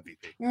 he's not an MVP.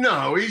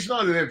 No, he's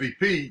not an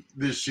MVP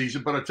this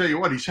season, but I tell you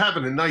what, he's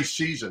having a nice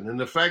season. And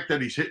the fact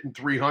that he's hitting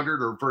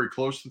 300 or very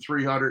close to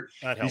 300,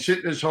 he's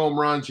hitting his home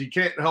runs. He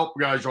can't help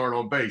guys aren't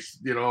on base.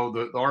 The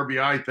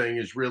RBI thing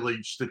is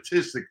really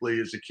statistically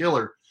is a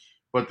killer.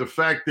 But the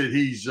fact that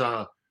he's,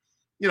 I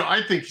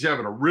think he's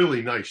having a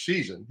really nice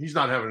season. He's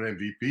not having an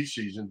MVP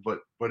season,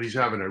 but he's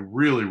having a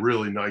really,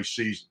 really nice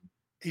season.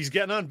 He's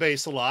getting on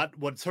base a lot.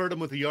 What's hurt him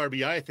with the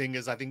RBI thing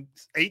is I think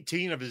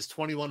 18 of his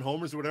 21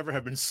 homers or whatever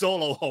have been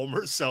solo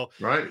homers. So,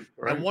 right.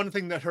 And one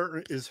thing that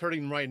is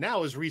hurting right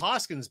now is Rhys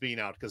Hoskins being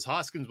out, because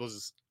Hoskins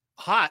was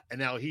hot and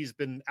now he's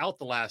been out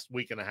the last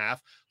week and a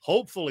half.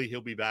 Hopefully he'll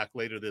be back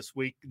later this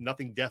week.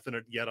 Nothing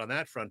definite yet on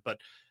that front, but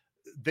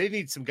they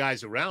need some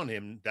guys around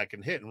him that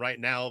can hit. And right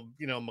now,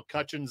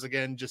 McCutcheon's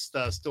again just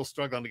still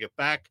struggling to get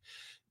back.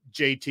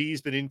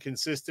 JT's been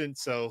inconsistent,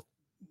 so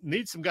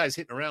need some guys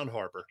hitting around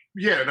Harper.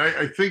 Yeah, and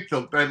I think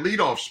that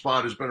leadoff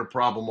spot has been a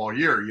problem all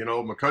year.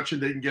 McCutcheon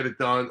didn't get it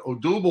done.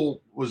 Odubel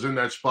was in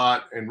that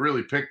spot and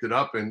really picked it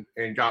up and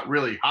got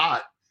really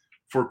hot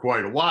for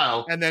quite a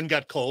while. And then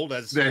got cold.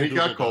 Then he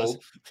got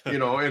cold,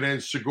 and then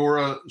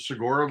Segura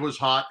was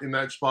hot in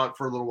that spot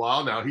for a little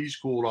while. Now he's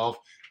cooled off.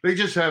 They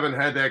just haven't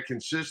had that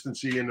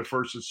consistency in the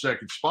first and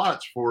second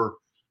spots for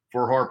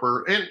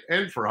Harper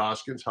and for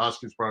Hoskins.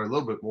 Hoskins probably a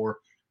little bit more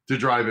to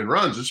drive in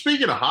runs. And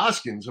speaking of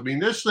Hoskins, I mean,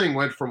 this thing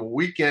went from a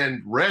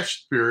weekend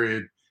rest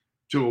period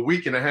to a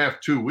week and a half,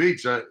 2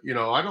 weeks. I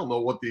don't know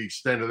what the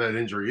extent of that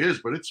injury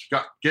is, but it's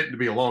getting to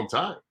be a long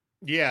time.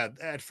 Yeah,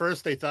 at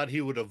first they thought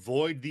he would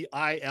avoid the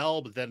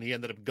IL, but then he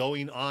ended up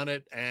going on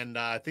it. And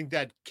I think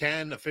that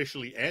can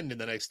officially end in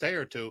the next day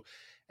or two.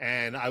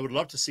 And I would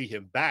love to see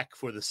him back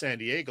for the San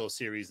Diego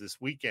series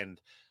this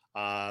weekend.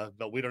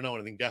 But we don't know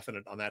anything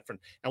definite on that front.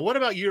 And what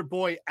about your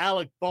boy,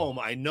 Alec Bohm?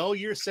 I know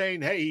you're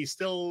saying, hey, he's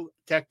still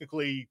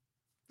technically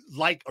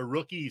like a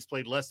rookie. He's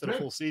played less than a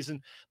full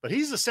season, but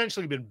he's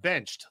essentially been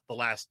benched the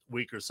last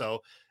week or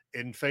so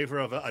in favor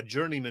of a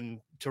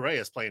journeyman,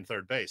 Torreyes, playing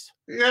third base.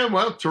 Yeah,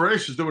 well,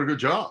 Torreyes is doing a good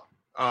job.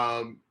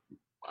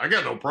 I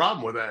got no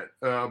problem with that.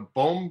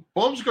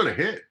 Bohm's going to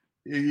hit.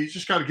 He's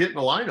just got to get in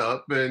the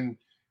lineup. And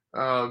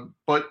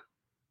but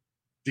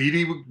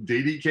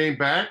Didi came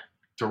back.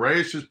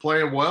 Torreyes is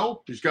playing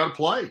well. He's got to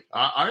play.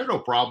 I have no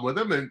problem with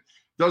him. And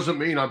doesn't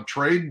mean I'm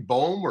trading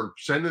Bohm or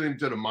sending him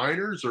to the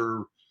minors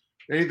or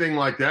anything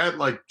like that,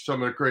 like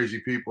some of the crazy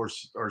people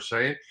are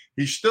saying.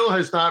 He still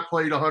has not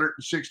played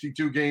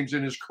 162 games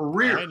in his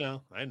career.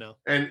 I know.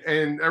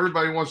 And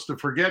everybody wants to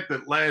forget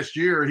that last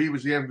year he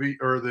was the MVP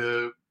or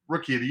the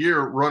Rookie of the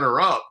Year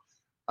runner-up,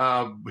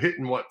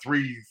 hitting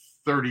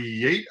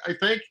 338, I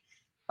think.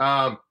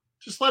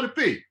 Just let it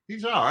be.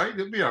 He's all right.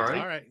 He'll be all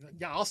right. All right.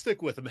 Yeah, I'll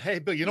stick with him. Hey,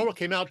 Bill, you know what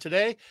came out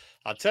today?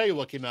 I'll tell you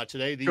what came out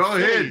today. The Go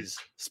ahead.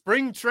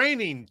 Spring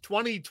Training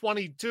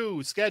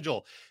 2022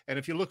 schedule. And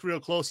if you look real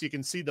close, you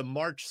can see the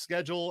March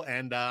schedule.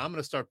 And I'm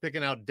going to start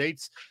picking out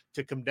dates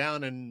to come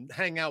down and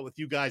hang out with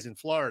you guys in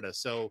Florida.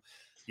 So,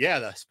 yeah,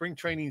 the Spring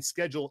Training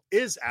schedule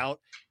is out,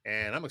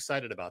 and I'm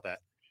excited about that.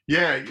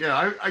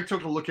 Yeah. I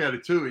took a look at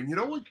it, too. And you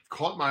know what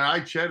caught my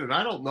eye, Chet? And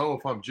I don't know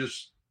if I'm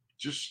just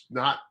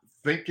not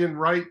thinking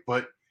right,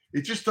 but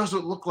it just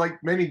doesn't look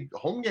like many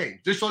home games.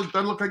 Just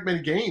doesn't look like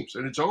many games,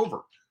 and it's over.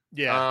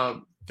 Yeah.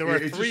 There are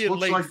 3 in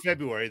late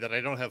February that I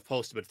don't have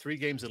posted, but 3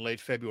 games in late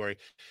February.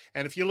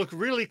 And if you look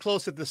really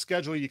close at the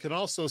schedule, you can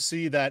also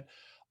see that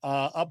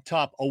up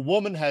top, a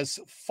woman has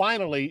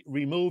finally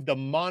removed a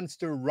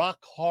monster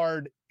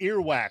rock-hard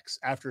earwax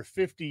after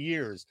 50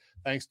 years,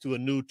 thanks to a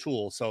new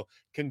tool. So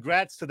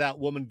congrats to that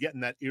woman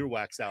getting that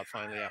earwax out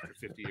finally after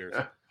 50 years.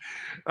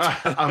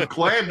 I'm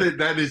glad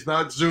that is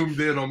not zoomed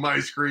in on my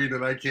screen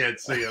and I can't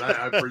see it.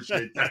 I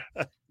appreciate that.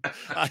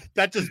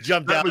 That just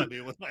jumped out at me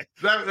with my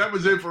that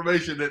was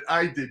information that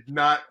I did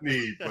not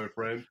need, my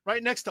friend.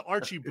 Right next to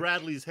Archie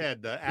Bradley's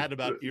head, the ad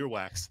about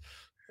earwax.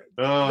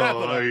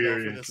 Oh, I hear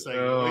you.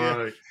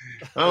 Right.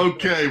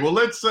 Okay, well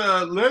let's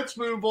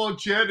move on,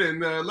 Chet,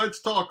 and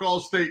let's talk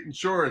Allstate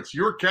Insurance.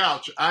 Your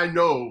couch, I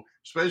know,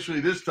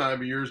 especially this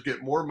time of year, is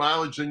getting more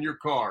mileage than your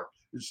car.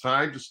 It's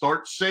time to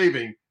start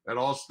saving at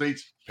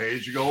Allstate's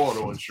pay-as-you-go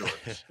auto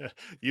insurance.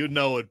 You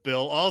know it,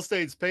 Bill.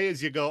 Allstate's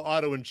pay-as-you-go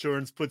auto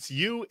insurance puts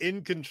you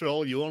in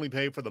control. You only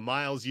pay for the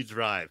miles you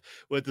drive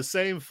with the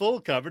same full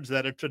coverage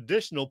that a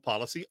traditional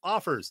policy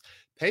offers.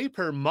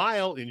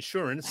 Pay-per-mile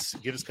insurance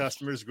gives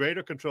customers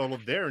greater control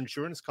of their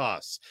insurance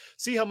costs.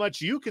 See how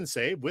much you can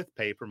save with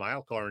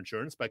pay-per-mile car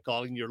insurance by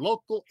calling your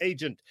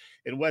agent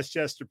in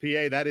Westchester,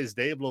 PA. That is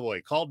Dave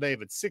Lavoie. Call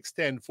Dave at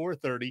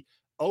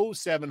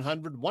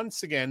 610-430-0700.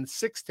 Once again,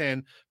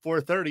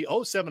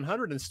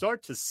 610-430-0700 and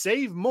start to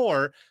save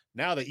more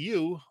now that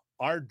you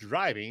are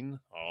driving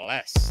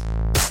less.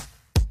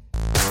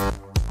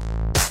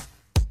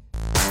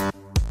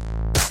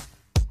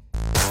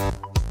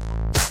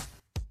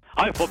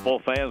 Hi, football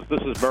fans.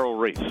 This is Merrill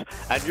Reese,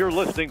 and you're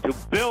listening to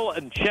Bill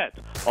and Chet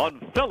on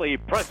Philly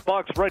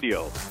Pressbox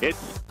Radio.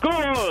 It's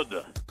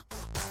good!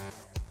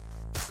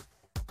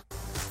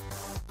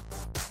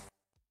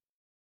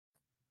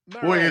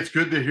 Boy, it's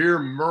good to hear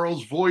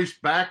Merle's voice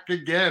back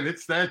again.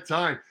 It's that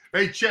time.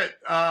 Hey, Chet,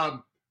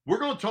 we're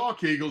going to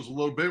talk Eagles a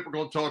little bit. We're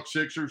going to talk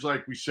Sixers,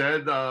 like we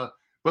said. But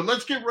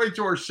let's get right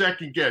to our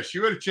second guest.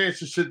 You had a chance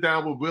to sit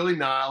down with Willie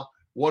Nile,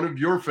 one of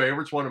your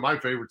favorites, one of my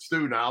favorites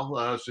too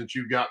now, since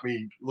you got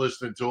me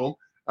listening to him.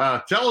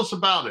 Tell us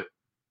about it.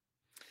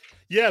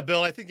 Yeah,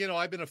 Bill, I think,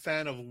 I've been a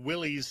fan of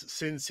Willie's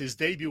since his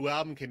debut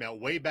album came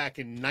out way back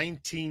in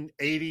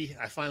 1980.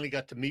 I finally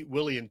got to meet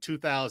Willie in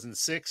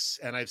 2006,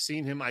 and I've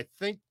seen him, I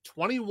think,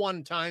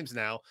 21 times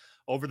now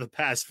over the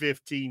past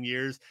 15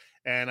 years.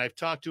 And I've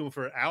talked to him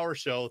for our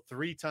show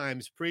 3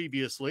 times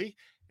previously.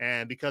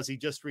 And because he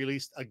just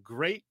released a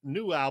great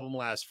new album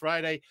last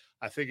Friday,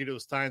 I figured it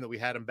was time that we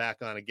had him back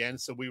on again.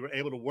 So we were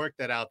able to work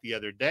that out the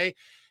other day.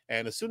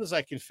 And as soon as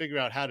I can figure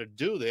out how to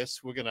do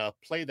this, we're going to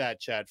play that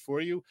chat for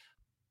you.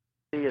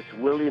 It's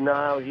Willie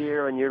Nile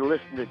here, and you're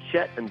listening to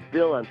Chet and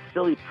Bill on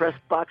Philly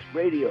Pressbox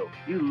Radio.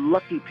 You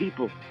lucky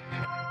people.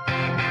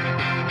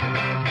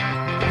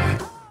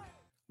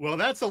 Well,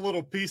 that's a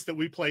little piece that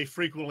we play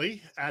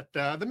frequently at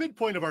the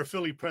midpoint of our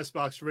Philly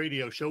Pressbox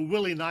Radio show.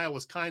 Willie Nile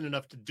was kind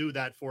enough to do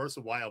that for us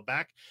a while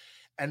back.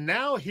 And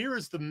now here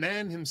is the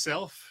man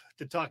himself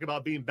to talk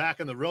about being back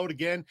on the road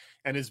again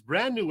and his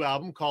brand new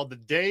album called The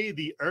Day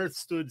the Earth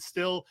Stood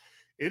Still.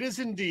 It is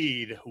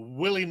indeed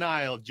Willie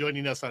Nile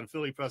joining us on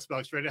Philly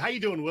Pressbox Radio. How you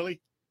doing,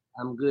 Willie?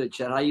 I'm good,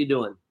 Chet. How you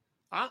doing?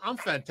 I'm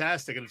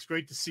fantastic, and it's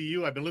great to see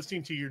you. I've been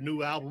listening to your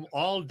new album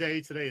all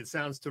day today. It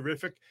sounds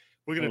terrific.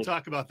 We're going to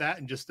talk about that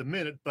in just a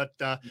minute. But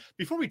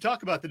before we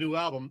talk about the new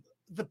album,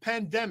 the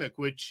pandemic,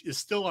 which is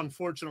still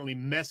unfortunately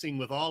messing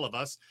with all of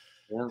us,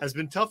 has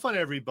been tough on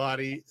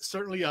everybody,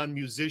 certainly on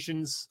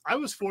musicians. I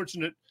was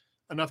fortunate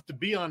enough to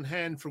be on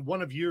hand for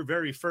one of your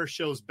very first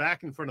shows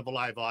back in front of a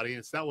live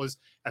audience. That was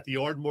at the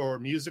Ardmore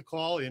Music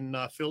Hall in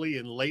Philly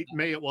in late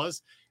May it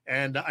was.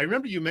 And I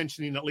remember you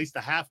mentioning at least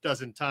a half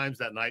dozen times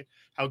that night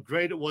how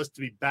great it was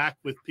to be back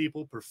with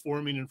people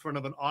performing in front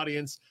of an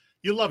audience.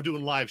 You love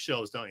doing live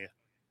shows, don't you?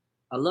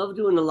 I love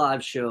doing the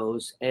live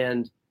shows.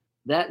 And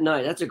that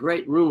night, that's a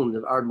great room,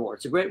 the Ardmore.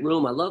 It's a great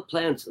room. I love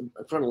playing in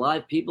front of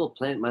live people.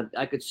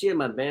 I could see in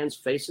my band's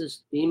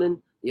faces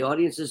beaming, the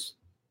audiences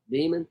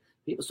beaming.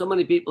 So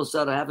many people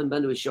said I haven't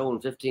been to a show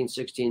in 15,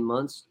 16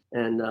 months.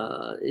 And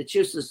it's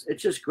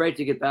just great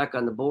to get back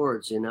on the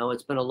boards.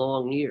 It's been a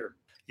long year.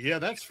 Yeah,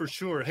 that's for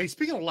sure. Hey,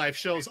 speaking of live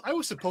shows, I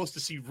was supposed to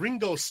see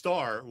Ringo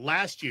Starr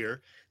last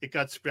year. It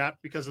got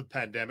scrapped because of the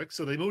pandemic.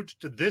 So they moved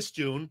to this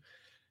June.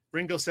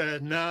 Ringo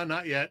said, no,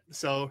 not yet.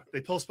 So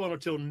they postponed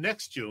it till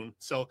next June.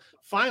 So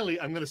finally,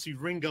 I'm going to see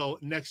Ringo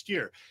next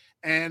year.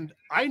 And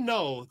I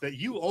know that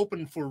you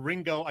opened for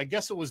Ringo. I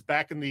guess it was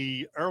back in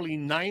the early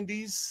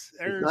 90s.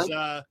 There's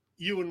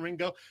you and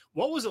Ringo.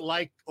 What was it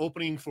like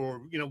opening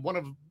for, one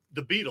of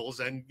the Beatles?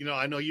 And,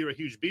 I know you're a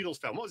huge Beatles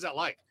fan. What was that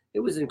like? It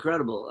was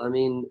incredible. I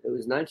mean, it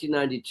was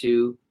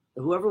 1992.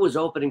 Whoever was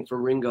opening for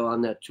Ringo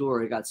on that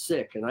tour, he got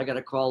sick. And I got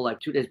a call like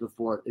 2 days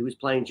before. He was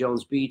playing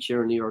Jones Beach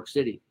here in New York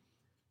City.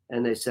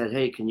 And they said,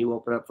 hey, can you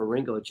open up for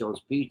Ringo at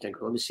Jones Beach? And I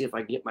go, let me see if I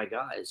can get my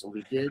guys. And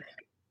we did.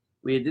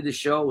 We did the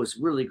show. It was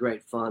really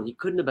great fun. He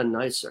couldn't have been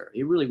nicer.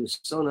 He really was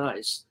so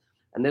nice.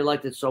 And they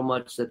liked it so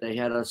much that they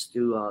had us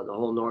do the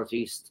whole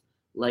Northeast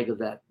leg of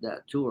that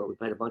tour. We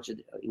played a bunch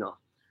of,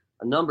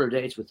 a number of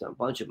dates with him, a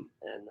bunch of them.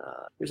 And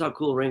here's how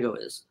cool Ringo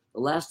is.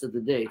 The last of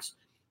the dates,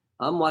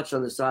 I'm watching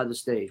on the side of the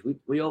stage.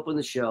 We open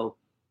the show.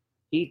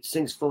 He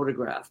sings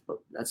Photograph, but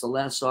that's the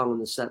last song on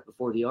the set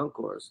before the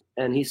encores.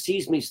 And he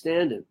sees me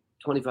standing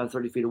 25,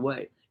 30 feet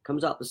away,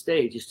 comes out the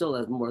stage. He still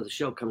has more of the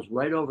show, comes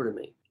right over to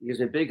me. He gives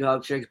me a big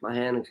hug, shakes my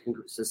hand, and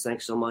says,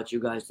 thanks so much.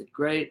 You guys did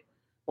great.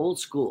 Old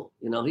school.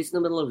 You know, he's in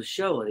the middle of a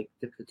show, and he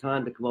took the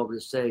time to come over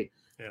to say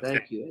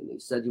thank you. And he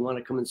said, you want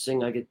to come and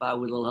sing? I get by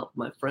with a little help of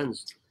my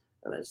friends.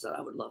 And I said,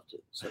 I would love to.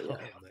 So, yeah,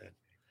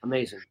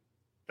 amazing.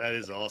 That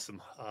is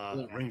awesome.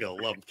 Ringo,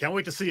 love him. Can't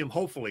wait to see him,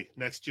 hopefully,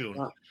 next June.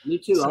 Me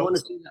too. So, I want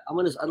to see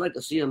that. I'd like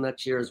to see him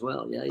next year as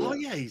well. Yeah. Oh,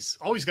 yeah. He's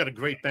always got a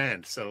great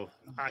band. So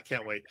I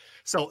can't wait.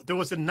 So there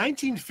was a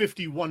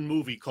 1951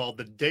 movie called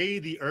The Day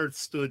the Earth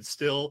Stood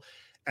Still.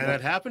 And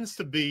that happens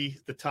to be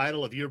the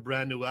title of your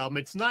brand new album.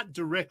 It's not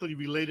directly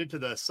related to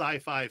the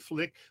sci-fi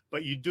flick,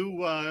 but you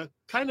do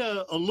kind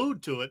of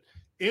allude to it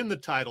in the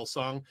title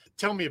song.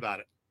 Tell me about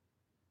it.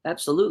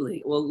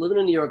 Absolutely. Well, living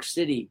in New York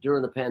City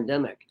during the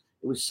pandemic,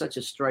 it was such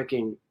a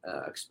striking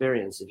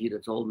experience. If you'd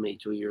have told me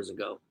 2 years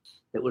ago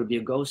that it would be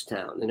a ghost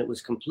town, and it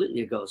was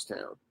completely a ghost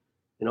town.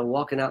 You know,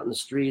 walking out in the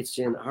streets,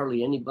 seeing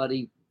hardly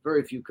anybody,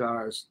 very few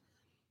cars.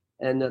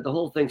 And the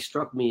whole thing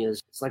struck me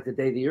as it's like The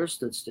Day the Earth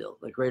Stood Still,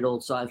 the great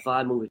old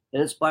sci-fi movie. It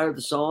inspired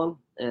the song,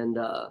 and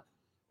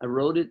I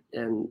wrote it.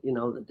 And, you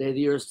know, the day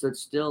the earth stood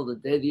still, the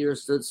day the earth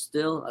stood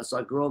still, I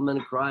saw grown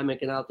men cry,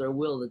 making out their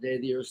will, the day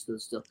the earth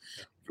stood still.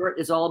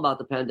 It's all about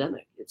the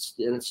pandemic. It's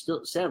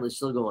still, sadly,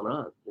 still going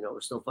on. You know,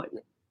 we're still fighting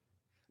it.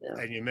 Yeah.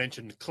 And you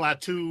mentioned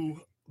Klaatu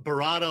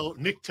Barada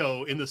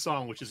Nikto in the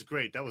song, which is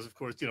great. That was, of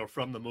course, you know,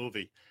 from the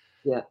movie.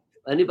 Yeah.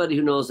 Anybody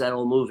who knows that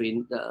old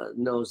movie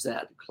knows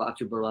that,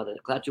 Klaatu Barada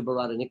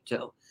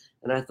Nikto.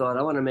 And I thought,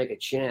 I want to make a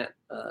chant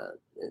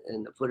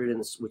and put it in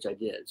this, which I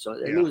did. So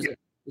I knew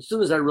as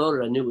soon as I wrote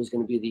it, I knew it was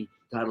going to be the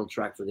title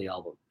track for the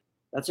album.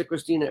 That's a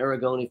Christina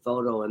Aragoni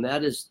photo, and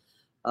that is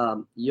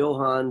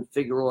Johan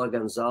Figueroa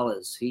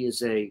Gonzalez. He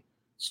is a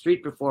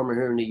street performer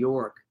here in New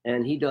York,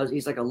 and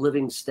he's like a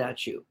living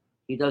statue.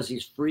 He does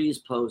these freeze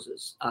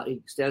poses. He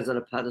stands on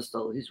a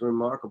pedestal. He's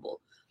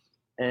remarkable.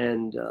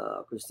 And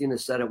Christina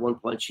said at one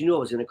point, she knew I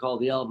was going to call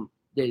the album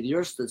Day the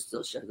Earth Stood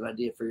Still. She had an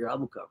idea for your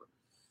album cover.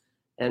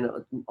 And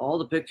all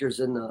the pictures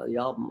in the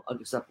album,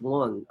 except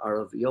one, are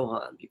of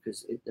Johan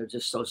because they're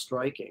just so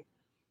striking.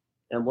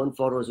 And one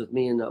photo is with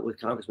me and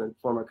with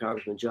former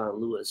Congressman John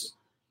Lewis.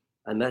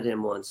 I met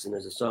him once, and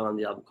there's a song on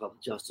the album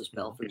called Justice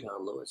Bell for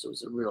John Lewis. It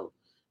was a real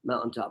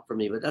mountaintop for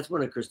me, but that's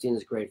one of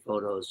Christina's great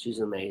photos. She's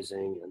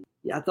amazing. And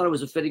yeah, I thought it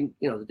was a fitting,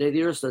 you know, The Day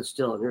the Earth Stood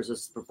Still, and here's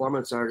this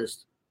performance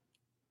artist.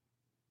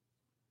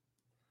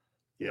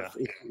 Yeah,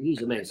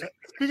 he's amazing.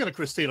 Speaking of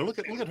Christina, look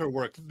at her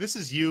work. This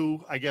is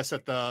you, I guess,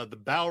 at the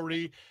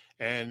Bowery,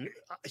 and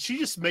she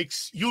just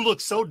makes you look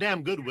so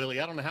damn good, Willie.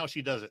 I don't know how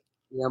she does it.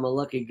 Yeah, I'm a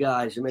lucky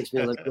guy. She makes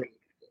me look great.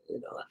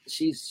 You know,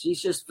 she's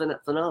just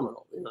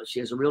phenomenal. You know, she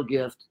has a real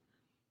gift,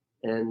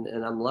 and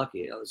I'm lucky.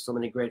 You know, there's so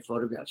many great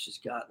photographs she's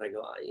got, and I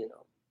go, you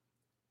know,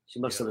 she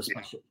must have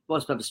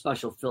a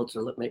special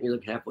filter that make me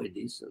look halfway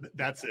decent.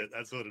 That's it.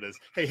 That's what it is.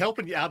 Hey,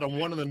 helping you out on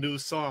one of the new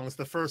songs,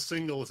 the first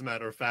single, as a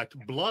matter of fact,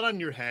 Blood on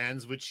Your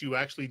Hands, which you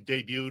actually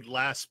debuted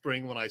last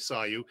spring when I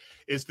saw you,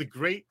 is the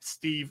great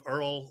Steve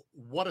Earle.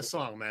 What a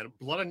song, man.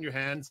 Blood on Your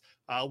Hands.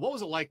 What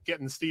was it like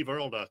getting Steve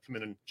Earle to come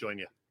in and join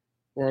you?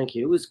 Thank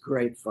you. It was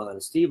great fun.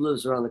 Steve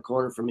lives around the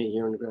corner from me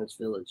here in the Greenwich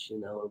Village, you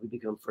know, and we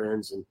become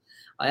friends. And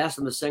I asked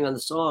him to sing on the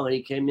song, and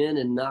he came in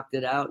and knocked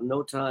it out in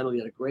no time. We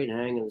had a great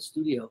hang in the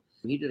studio.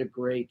 He did a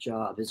great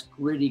job. His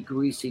gritty,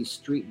 greasy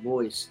street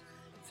voice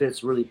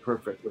fits really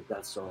perfect with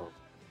that song.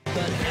 But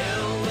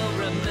hell will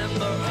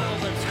remember all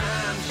the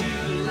times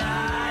you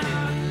lied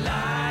and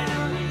lied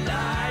and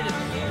lied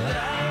and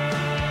lied.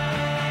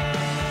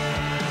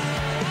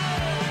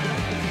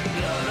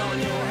 Blood on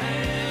your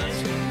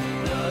hands,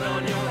 blood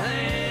on your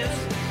hands.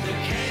 You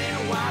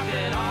can't wipe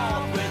it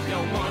off with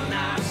your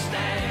one-night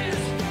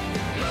stands.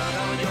 Blood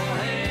on your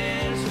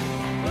hands,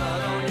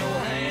 blood on your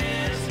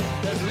hands.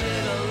 There's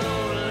little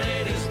old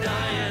ladies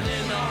dying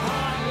in the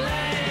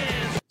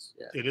heartlands.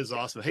 It is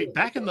awesome. Hey,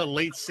 back in the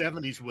late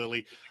 70s,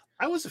 Willie,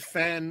 I was a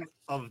fan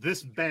of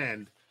this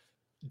band,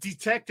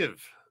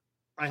 Detective.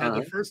 I had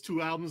the first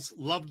two albums,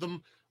 loved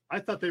them. I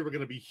thought they were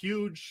going to be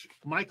huge.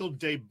 Michael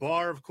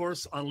DeBar, of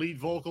course, on lead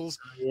vocals.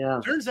 Yeah.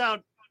 Turns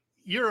out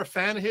you're a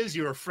fan of his,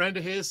 you're a friend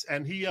of his,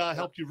 and he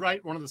helped you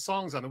write one of the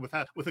songs on it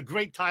with a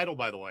great title,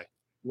 by the way.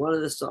 One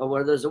of the songs,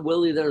 where there's a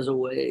Willie, there's a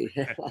way.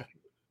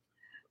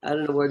 I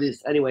don't know where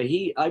these.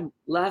 Anyway,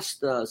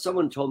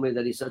 someone told me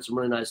that he said some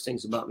really nice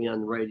things about me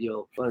on the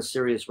radio, on a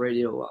Sirius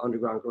Radio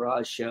Underground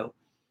Garage show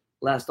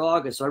last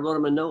August. So I wrote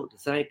him a note to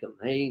thank him.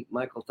 Hey,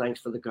 Michael, thanks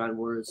for the kind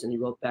words. And he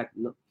wrote back,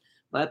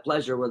 my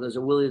pleasure. Where there's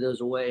a Willie,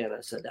 there's a way. And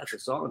I said, that's a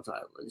song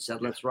title. And he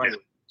said, let's write it.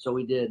 So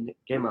we did, and it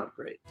came out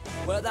great.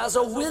 Where there's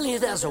a Willie,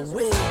 there's a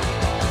way.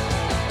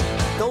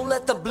 Don't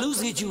let the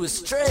blues lead you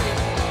astray.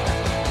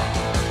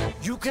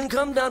 You can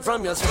come down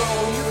from your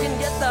throne. You can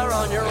get there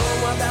on your own.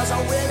 Where there's a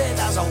Willie,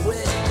 there's a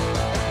way.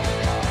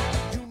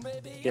 You may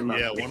be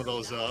Yeah, one of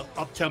those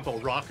up-tempo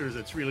rockers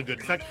that's really good.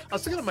 In fact, I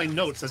was looking at my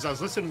notes as I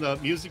was listening to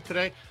music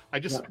today. I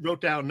just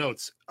wrote down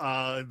notes,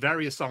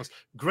 various songs.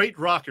 Great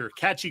rocker,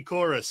 catchy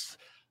chorus.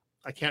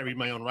 I can't read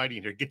my own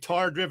writing here.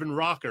 Guitar-driven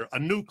rocker, a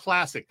new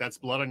classic. That's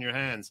Blood on Your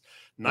Hands.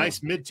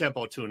 Nice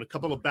mid-tempo tune. A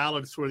couple of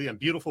ballads toward the end.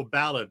 Beautiful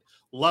ballad.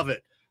 Love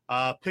it.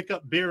 Pick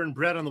up beer and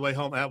bread on the way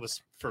home. That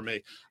was for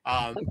me.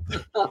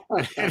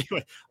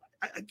 Anyway,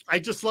 I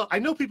just love. I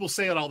know people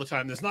say it all the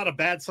time. There's not a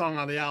bad song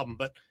on the album,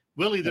 but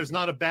Willie, there's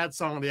not a bad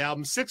song on the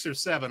album. 6 or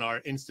 7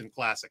 are instant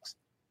classics.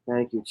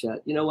 Thank you,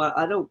 Chet. You know what?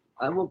 I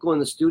won't go in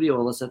the studio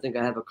unless I think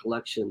I have a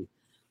collection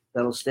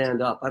that'll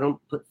stand up. I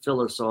don't put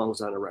filler songs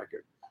on a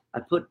record. I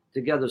put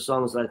together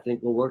songs that I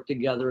think will work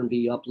together and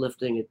be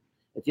uplifting.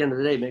 At the end of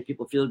the day, make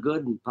people feel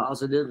good and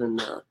positive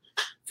and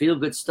feel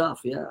good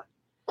stuff. Yeah.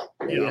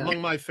 Yeah,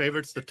 among my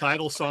favorites, the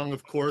title song,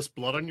 of course,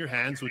 Blood on Your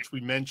Hands, which we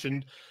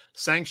mentioned,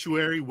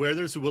 Sanctuary, Where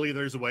There's a Willie,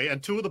 There's a Way,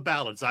 and 2 of the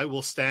ballads, I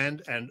Will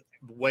Stand and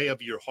Way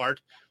of Your Heart,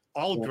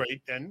 all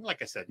great. And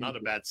like I said, not a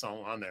bad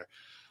song on there.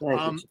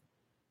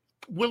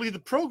 Willie, the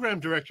program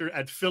director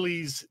at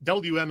Phillies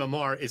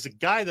WMMR, is a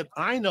guy that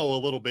I know a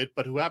little bit,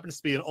 but who happens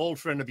to be an old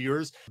friend of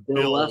yours,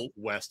 Bill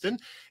Weston.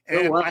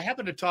 And I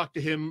happened to talk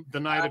to him the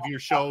night of your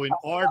show in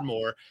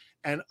Ardmore,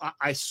 and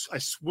I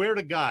swear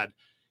to God,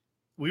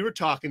 we were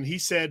talking, he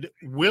said,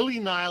 Willie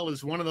Nile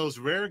is one of those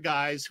rare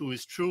guys who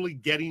is truly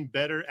getting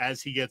better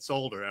as he gets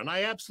older. And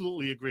I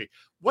absolutely agree.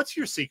 What's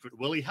your secret,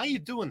 Willie? How you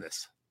doing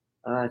this?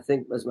 I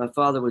think, as my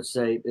father would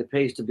say, it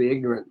pays to be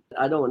ignorant.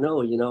 I don't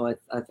know, you know.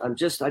 I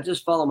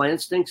just follow my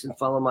instincts and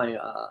follow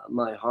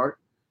my heart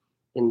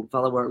and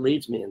follow where it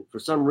leads me. And for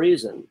some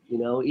reason, you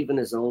know, even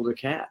as an older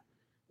cat,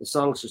 the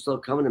songs are still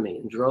coming to me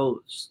in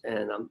droves,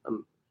 and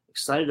I'm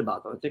excited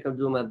about them. I think I'm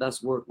doing my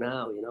best work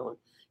now, you know.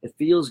 It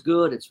feels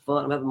good. It's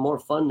fun. I'm having more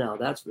fun now,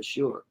 that's for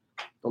sure.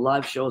 The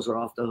live shows are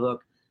off the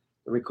hook.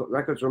 The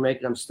records we're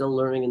making, I'm still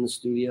learning in the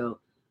studio.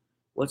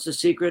 What's the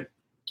secret?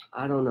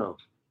 I don't know.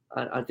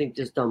 I think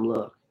just dumb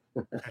luck.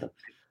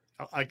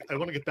 I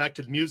want to get back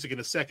to the music in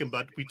a second,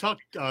 but we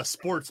talked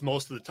sports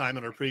most of the time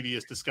in our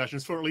previous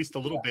discussions, for at least a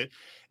little bit.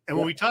 And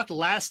when we talked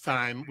last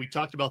time, we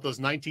talked about those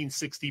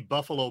 1960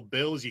 Buffalo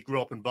Bills. You grew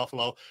up in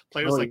Buffalo.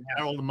 Players like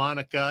Harold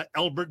DeMonica,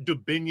 Elbert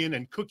Dubinion,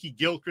 and Cookie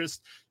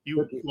Gilchrist.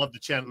 You love the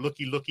chant,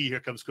 "Looky, looky, here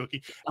comes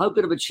Cookie." How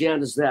good of a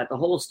chant is that? The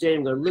whole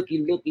stadium going,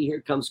 "Looky, looky,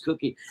 here comes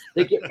Cookie."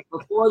 They get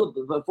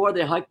before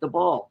they hike the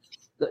ball.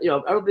 You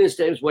know, everybody in the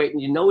stadium's waiting.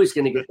 You know he's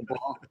going to get the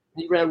ball.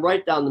 He ran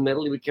right down the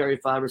middle. He would carry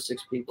 5 or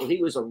 6 people.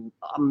 He was an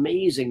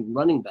amazing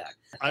running back.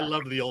 I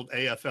love the old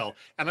AFL.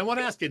 And I want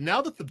to ask you, now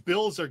that the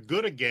Bills are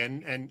good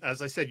again, and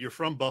as I said, you're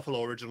from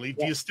Buffalo originally,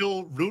 do you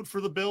still root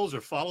for the Bills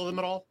or follow them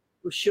at all?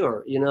 For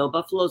sure. You know,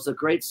 Buffalo's a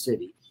great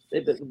city.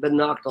 They've been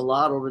knocked a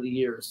lot over the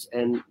years.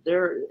 And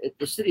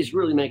the city's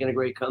really making a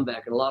great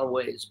comeback in a lot of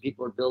ways.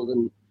 People are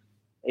building,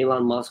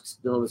 Elon Musk's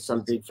building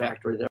some big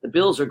factory there. The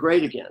Bills are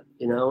great again,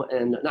 you know,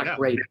 and not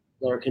great.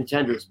 They're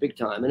contenders big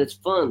time. And it's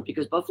fun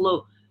because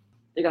Buffalo,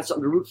 they got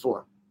something to root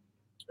for.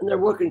 And they're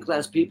working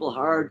class people,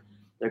 hard.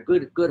 They're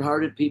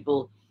good-hearted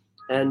people.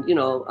 And, you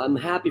know, I'm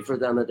happy for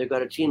them that they've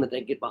got a team that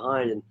they get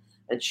behind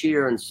and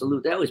cheer and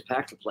salute. They always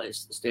pack the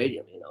place, the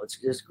stadium, you know. It's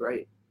just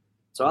great.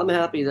 So I'm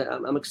happy that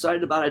I'm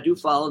excited about it. I do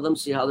follow them,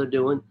 see how they're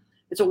doing.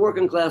 It's a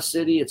working class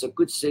city. It's a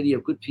good city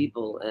of good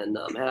people. And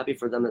I'm happy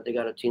for them that they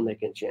got a team that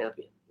can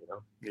champion, you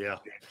know. Yeah.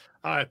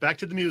 All right, back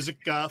to the music.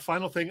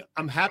 Final thing.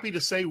 I'm happy to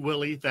say,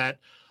 Willie, that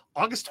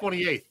August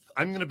 28th,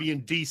 I'm going to be in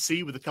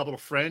D.C. with a couple of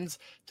friends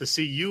to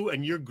see you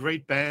and your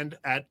great band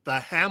at the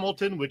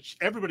Hamilton, which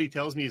everybody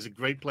tells me is a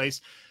great place.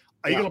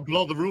 Are you going to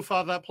blow the roof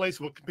off that place?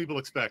 What can people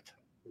expect?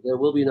 There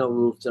will be no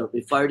roof. There'll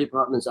be fire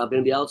departments. I'm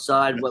going to be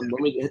outside when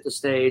we hit the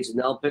stage, and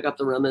they'll pick up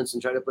the remnants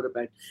and try to put it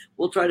back.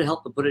 We'll try to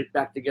help to put it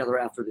back together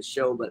after the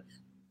show, but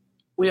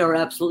we are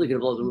absolutely going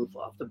to blow the roof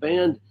off. The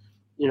band,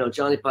 you know,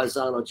 Johnny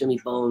Paisano, Jimmy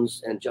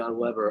Bones, and John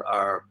Weber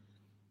are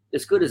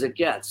as good as it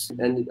gets.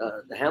 And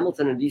the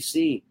Hamilton in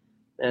D.C.,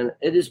 and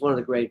it is one of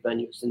the great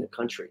venues in the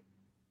country.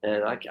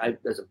 And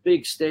there's a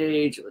big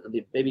stage, there'll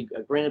be maybe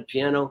a grand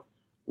piano.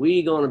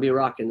 We going to be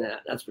rocking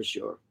that, that's for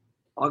sure.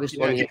 August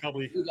 28th.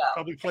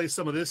 Probably play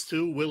some of this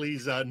too.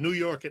 Willie's New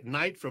York at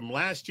Night from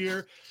last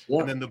year.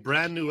 And then the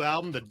brand new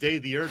album, The Day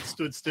the Earth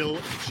Stood Still,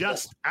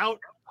 just out,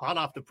 hot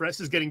off the press,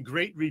 is getting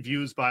great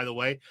reviews, by the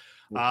way.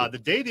 The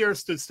Day the Earth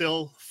Stood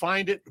Still,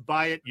 find it,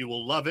 buy it, you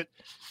will love it.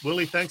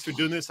 Willie, thanks for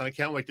doing this, and I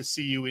can't wait to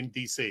see you in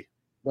D.C.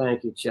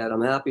 Thank you, Chet.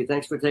 I'm happy.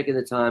 Thanks for taking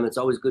the time. It's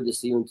always good to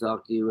see you and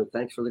talk to you. And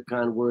thanks for the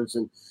kind words.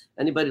 And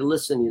anybody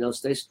listen, you know,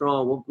 stay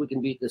strong. We can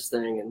beat this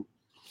thing.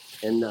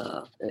 And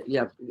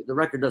yeah, the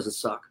record doesn't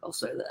suck. I'll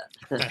say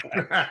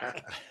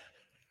that.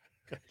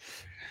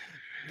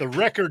 The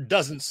record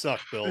doesn't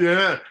suck, Bill.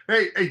 Yeah.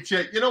 Hey,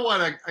 Chet, you know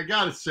what? I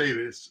got to say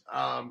this.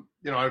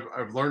 You know,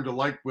 I've learned to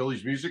like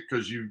Willie's music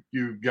because you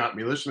got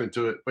me listening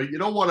to it. But you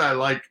know what I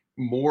like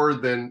more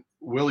than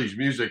Willie's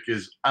music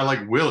is I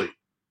like Willie.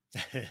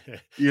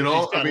 You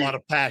know, he's got a lot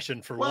of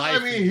passion for life.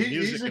 I mean,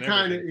 he's the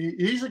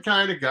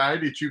kind of guy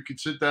that you could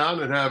sit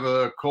down and have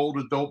a cold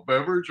adult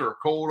beverage or a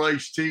cold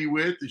iced tea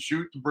with and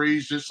shoot the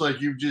breeze just like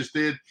you just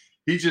did.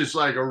 He's just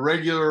like a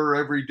regular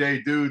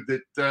everyday dude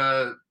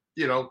that,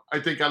 you know, I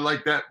think I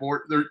like that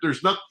more.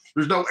 There's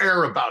no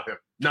air about him.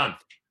 None.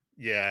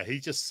 Yeah,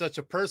 he's just such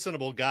a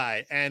personable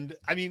guy. And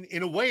I mean,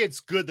 in a way,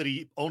 it's good that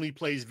he only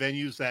plays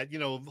venues that, you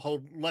know,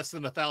 hold less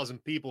than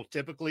 1,000 people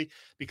typically,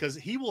 because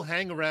he will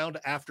hang around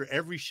after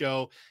every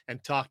show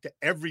and talk to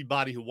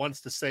everybody who wants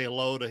to say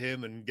hello to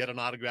him and get an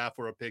autograph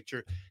or a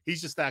picture.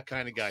 He's just that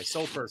kind of guy.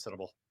 So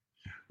personable.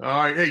 All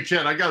right. Hey,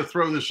 Chet, I got to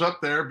throw this up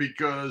there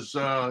because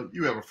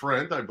you have a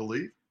friend, I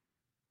believe.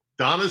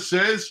 Donna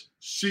says,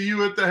 see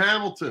you at the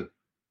Hamilton.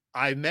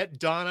 I met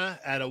Donna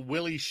at a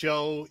Willie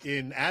show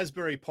in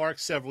Asbury Park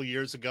several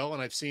years ago, and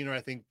I've seen her,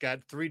 I think, got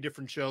 3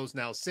 different shows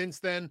now since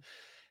then.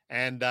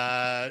 And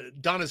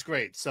Donna's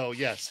great. So,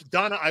 yes,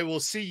 Donna, I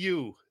will see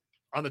you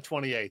on the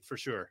 28th for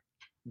sure.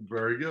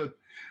 Very good.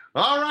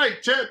 All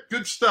right, Chet,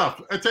 good stuff.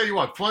 I tell you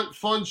what,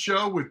 fun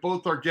show with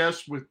both our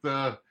guests, with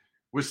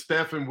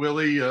Steph and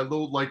Willie. A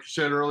little, like you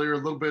said earlier, a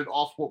little bit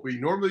off what we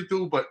normally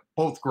do, but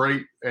both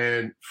great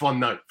and fun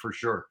night for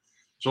sure.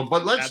 So,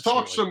 but let's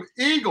talk some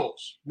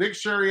Eagles. Nick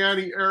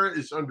Sirianni era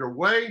is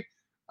underway.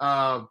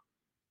 What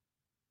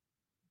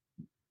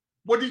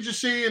did you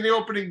see in the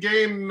opening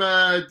game?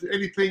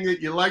 Anything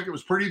that you liked? It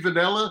was pretty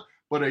vanilla,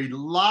 but a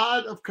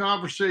lot of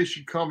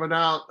conversation coming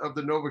out of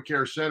the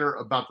NovaCare Center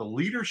about the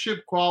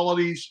leadership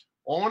qualities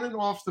on and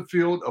off the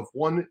field of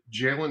one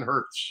Jalen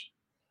Hurts.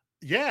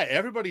 Yeah,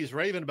 everybody's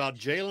raving about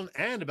Jalen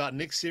and about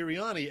Nick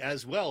Sirianni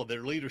as well,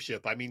 their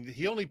leadership. I mean,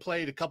 he only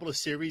played a couple of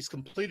series,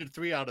 completed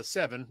 3 out of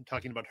 7,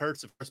 talking about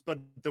Hurts, of course, but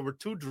there were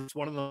 2 drops,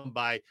 one of them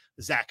by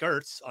Zach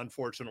Ertz,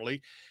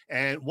 unfortunately.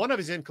 And one of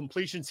his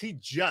incompletions, he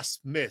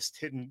just missed,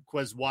 hitting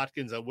Quez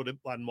Watkins on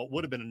what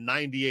would have been a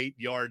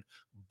 98-yard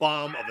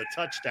bomb of a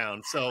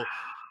touchdown. So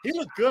he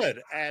looked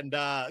good. And,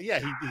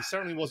 he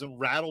certainly wasn't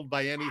rattled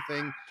by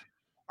anything.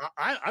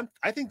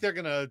 I think they're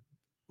going to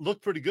look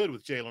pretty good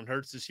with Jalen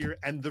Hurts this year.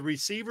 And the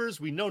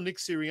receivers, we know Nick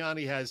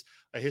Sirianni has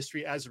a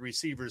history as a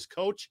receivers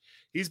coach.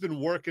 He's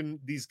been working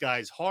these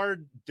guys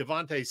hard.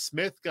 Devontae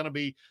Smith going to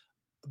be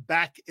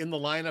back in the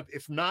lineup.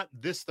 If not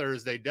this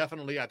Thursday,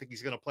 definitely. I think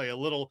he's going to play a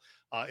little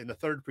in the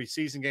 3rd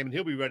preseason game, and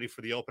he'll be ready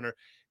for the opener.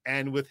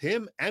 And with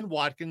him and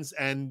Watkins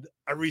and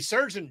a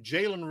resurgent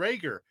Jalen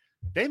Reagor,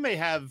 they may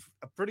have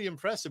a pretty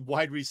impressive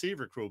wide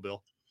receiver crew,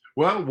 Bill.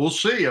 Well, we'll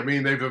see. I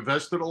mean, they've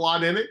invested a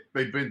lot in it.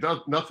 They've been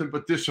nothing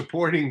but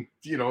disappointing,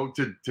 you know,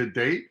 to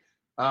date.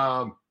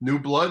 New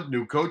blood,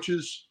 new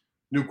coaches,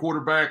 new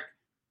quarterback.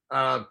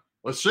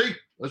 Let's see.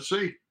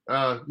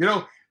 You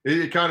know,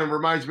 it kind of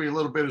reminds me a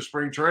little bit of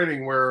spring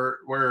training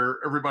where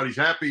everybody's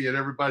happy and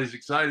everybody's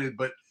excited,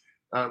 but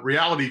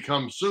reality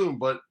comes soon.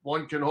 But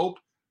one can hope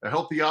a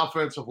healthy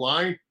offensive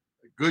line,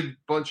 a good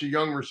bunch of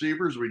young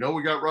receivers. We know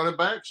we got running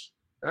backs.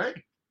 Hey,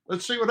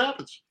 let's see what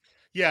happens.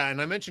 Yeah,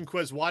 and I mentioned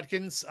Quez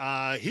Watkins.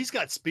 He's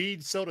got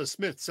speed, so does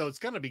Smith. So it's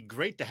going to be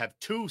great to have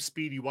 2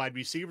 speedy wide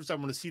receivers. I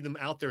want to see them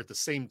out there at the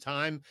same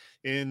time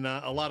in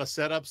a lot of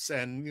setups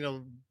and, you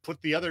know,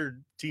 put the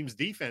other team's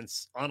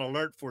defense on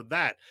alert for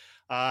that.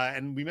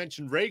 And we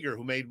mentioned Reagor,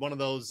 who made one of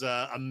those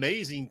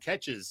amazing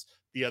catches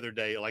the other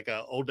day, like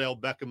a Odell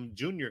Beckham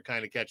Jr.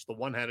 kind of catch, the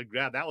one-handed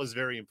grab. That was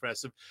very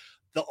impressive.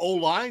 The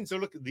O-lines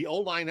the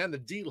O-line and the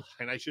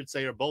D-line, I should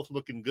say, are both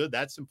looking good.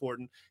 That's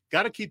important.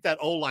 Got to keep that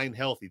O-line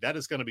healthy. That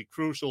is going to be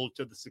crucial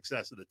to the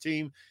success of the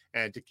team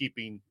and to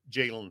keeping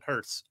Jalen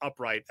Hurts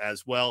upright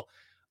as well.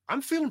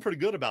 I'm feeling pretty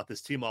good about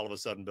this team all of a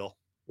sudden, Bill.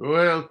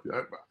 Well,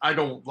 I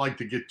don't like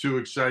to get too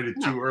excited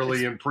too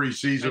early in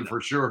preseason for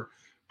sure.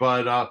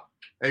 But,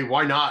 hey,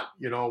 why not?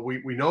 You know,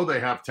 we know they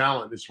have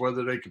talent. It's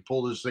whether they can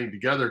pull this thing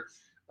together.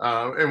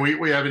 And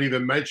we haven't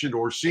even mentioned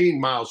or seen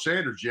Miles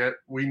Sanders yet.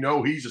 We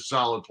know he's a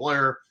solid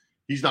player.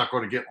 He's not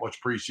going to get much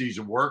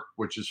preseason work,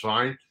 which is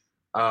fine.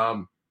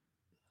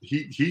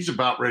 He's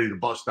about ready to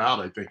bust out,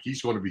 I think.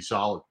 He's going to be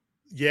solid.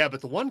 Yeah,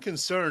 but the one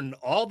concern,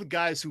 all the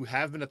guys who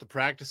have been at the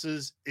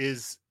practices,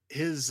 is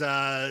his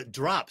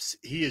drops.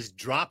 He is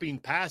dropping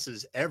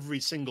passes every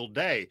single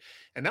day.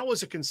 And that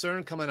was a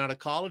concern coming out of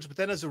college. But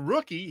then as a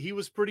rookie, he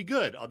was pretty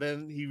good.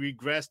 Then he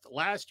regressed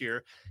last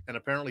year. And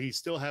apparently he's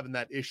still having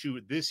that issue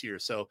this year.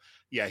 So,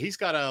 yeah, he's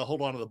got to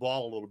hold on to the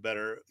ball a little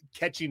better,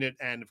 catching it.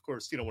 And, of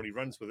course, you know, when he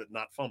runs with it,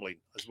 not fumbling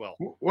as well.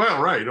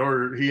 Well, right.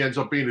 Or he ends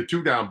up being a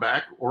 2-down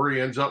back, or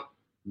he ends up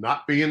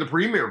not being the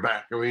premier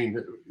back. I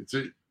mean,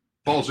 it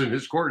falls in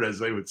his court, as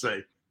they would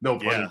say. No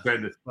pun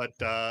intended. But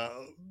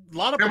a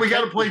lot of we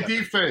got to play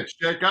defense.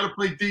 Jack, got to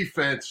play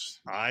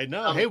defense. I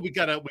know. Hey, we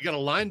got a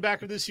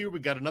linebacker this year. We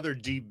got another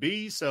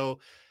DB. So,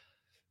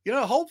 you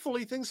know,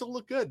 hopefully things will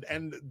look good.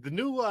 And the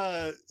new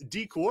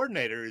D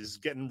coordinator is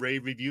getting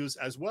rave reviews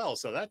as well.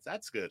 So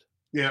that's good.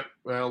 Yeah.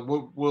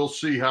 Well, we'll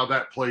see how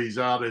that plays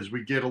out as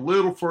we get a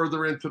little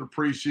further into the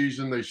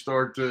preseason. They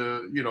start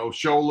to, you know,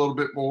 show a little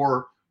bit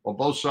more on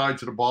both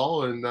sides of the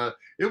ball, and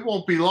it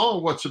won't be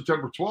long.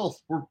 September 12th?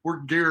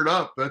 We're geared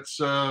up. That's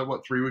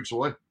 3 weeks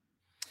away.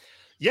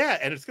 Yeah,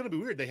 and it's going to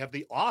be weird. They have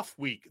the off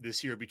week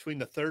this year between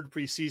the third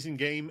preseason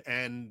game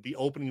and the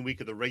opening week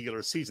of the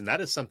regular season.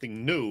 That is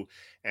something new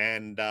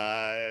and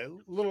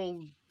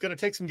little going to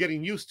take some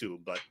getting used to,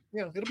 but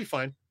it'll be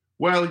fine.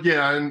 Well,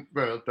 yeah, and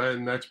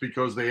that's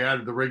because they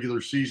added the regular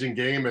season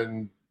game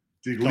and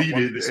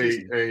deleted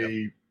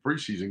a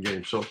preseason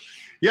game. So,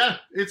 yeah,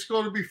 it's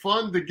going to be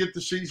fun to get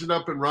the season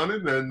up and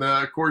running. And,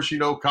 of course,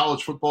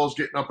 college football is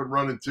getting up and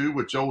running too,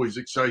 which always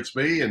excites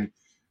me. And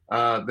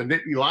the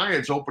Nittany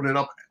Lions opening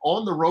up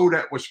on the road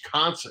at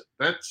Wisconsin.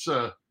 That's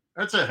a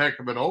heck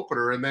of an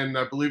opener. And then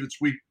I believe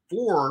it's week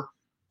 4,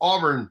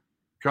 Auburn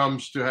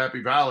comes to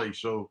Happy Valley.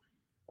 So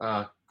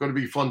going to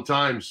be fun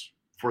times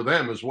for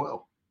them as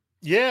well.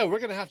 Yeah, we're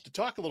going to have to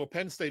talk a little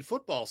Penn State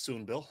football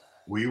soon, Bill.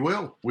 We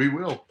will.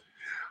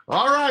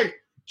 All right.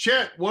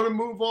 Chet, want to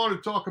move on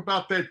and talk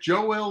about that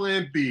Joel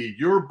Embiid,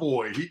 your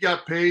boy. He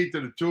got paid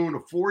to the tune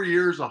of 4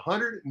 years,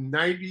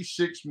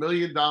 $196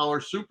 million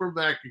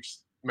supermax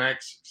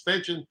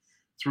extension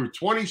through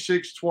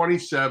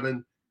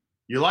 26-27.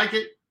 You like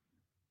it?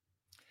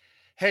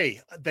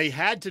 Hey, they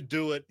had to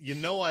do it.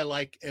 I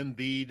like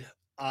Embiid.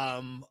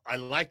 I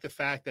like the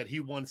fact that he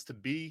wants to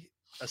be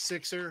a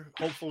Sixer.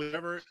 Hopefully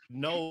ever.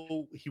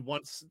 No, he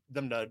wants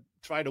them to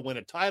try to win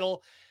a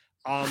title.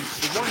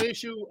 The one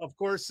issue, of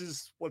course,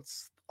 is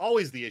what's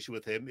always the issue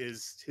with him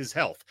is his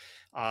health.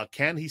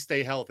 Can he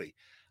stay healthy?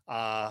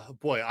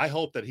 Boy, I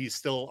hope that he's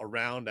still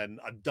around and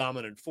a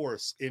dominant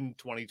force in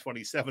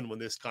 2027 when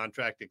this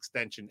contract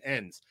extension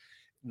ends.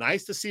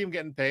 Nice to see him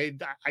getting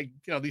paid.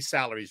 These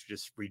salaries are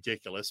just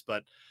ridiculous,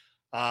 but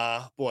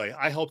boy,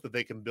 I hope that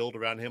they can build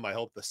around him. I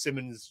hope the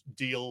Simmons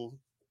deal,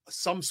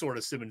 some sort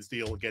of Simmons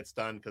deal gets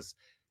done because,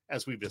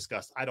 as we've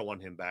discussed, I don't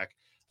want him back.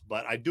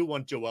 But I do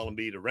want Joel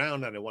Embiid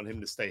around, and I want him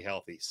to stay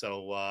healthy.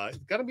 So it's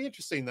going to be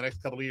interesting the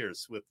next couple of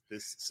years with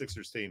this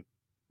Sixers team.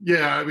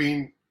 Yeah, I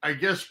mean, I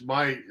guess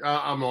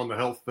I'm on the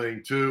health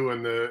thing too,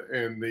 and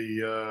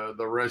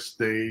the rest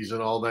days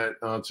and all that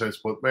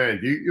nonsense. But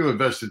man, you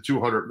invested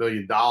 $200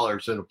 million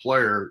in a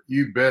player.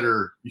 He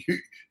better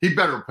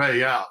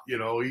pay out.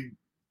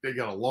 They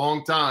got a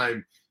long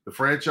time. The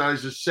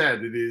franchise has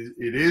said it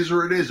is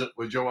or it isn't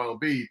with Joel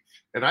Embiid.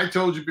 And I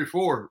told you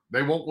before,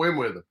 they won't win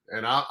with him.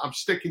 And I'm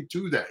sticking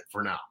to that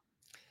for now.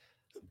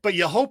 But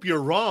you hope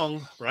you're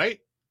wrong, right?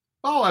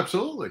 Oh,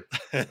 absolutely.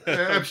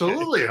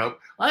 Absolutely.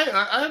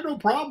 I have no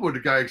problem with the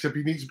guy, except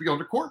he needs to be on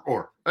the court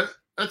more.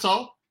 That's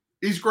all.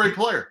 He's a great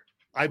player.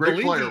 I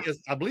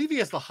believe he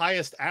has the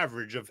highest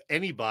average of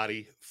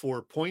anybody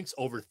for points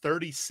over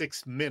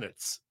 36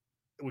 minutes,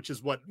 which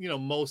is what,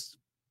 most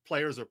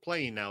players are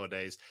playing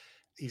nowadays.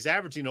 He's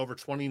averaging over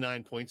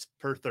 29 points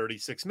per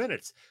 36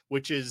 minutes,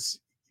 which is,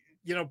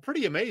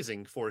 pretty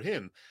amazing for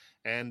him.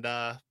 And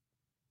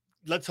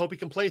let's hope he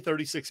can play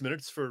 36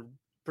 minutes for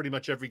pretty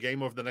much every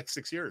game over the next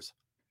 6 years.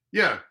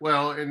 Yeah.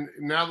 Well, and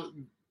now,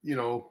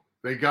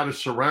 they got to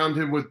surround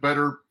him with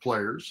better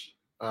players.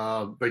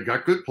 They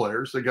got good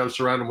players. They got to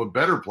surround him with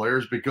better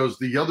players because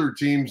the other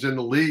teams in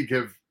the league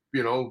have,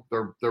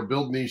 they're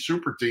building these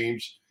super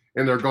teams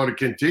and they're going to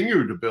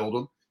continue to build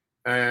them.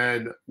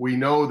 And we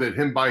know that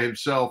him by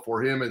himself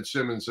or him and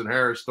Simmons and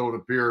Harris don't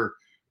appear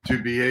to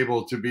be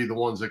able to be the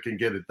ones that can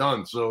get it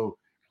done. So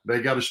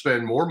they got to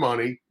spend more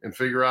money and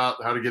figure out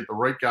how to get the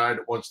right guy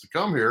that wants to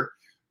come here.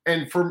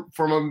 And from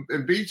an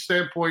Embiid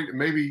standpoint,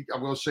 maybe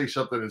I'm going to say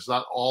something that's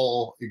not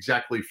all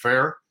exactly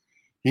fair.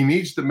 He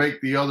needs to make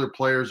the other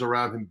players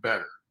around him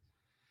better.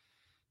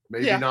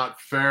 Maybe not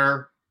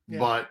fair,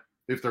 but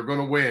if they're going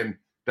to win,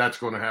 that's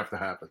going to have to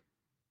happen.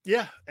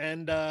 Yeah,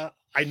 and I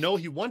know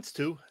he wants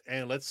to,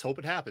 and let's hope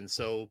it happens.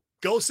 So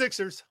go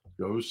Sixers.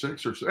 Go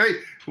Sixers. Hey,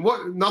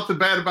 nothing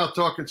bad about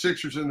talking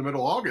Sixers in the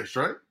middle of August,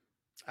 right?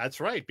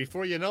 That's right.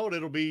 Before you know it,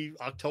 it'll be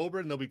October,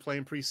 and they'll be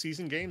playing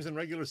preseason games and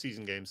regular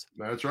season games.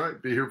 That's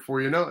right. Be here before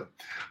you know it.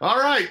 All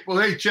right. Well,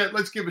 hey, Chet,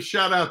 let's give a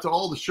shout-out to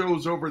all the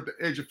shows over at the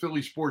Edge of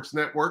Philly Sports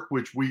Network,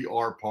 which we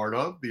are part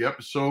of.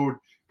 This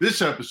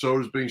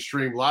episode is being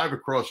streamed live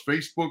across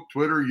Facebook,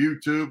 Twitter,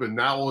 YouTube, and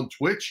now on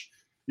Twitch.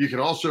 You can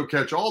also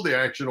catch all the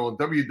action on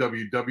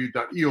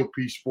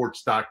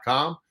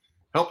www.eopsports.com.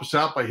 Help us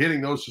out by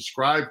hitting those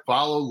subscribe,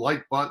 follow,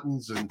 like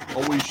buttons, and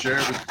always share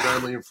with your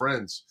family and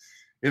friends.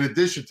 In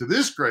addition to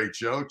this great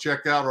show,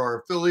 check out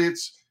our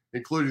affiliates,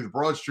 including the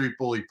Broad Street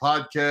Bully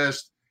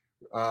podcast.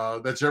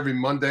 That's every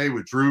Monday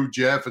with Drew,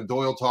 Jeff, and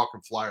Doyle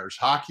talking Flyers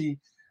hockey.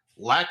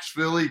 Lax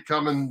Philly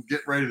getting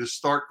ready to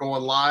start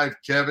going live.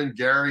 Kevin,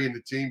 Gary, and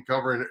the team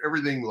covering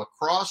everything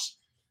lacrosse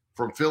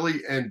from Philly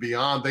and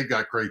beyond. They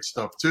got great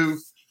stuff too.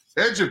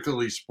 Edge of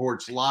Philly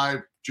Sports Live.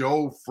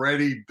 Joe,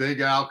 Freddie, Big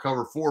Al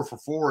cover 4 for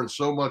 4 and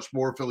so much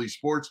more Philly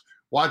sports.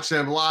 Watch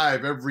them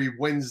live every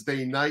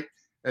Wednesday night.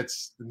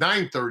 It's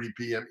 9:30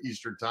 p.m.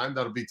 Eastern time.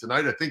 That'll be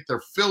tonight. I think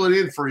they're filling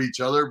in for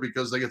each other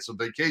because they get some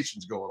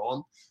vacations going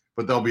on,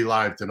 but they'll be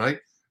live tonight.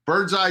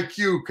 Bird's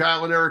IQ,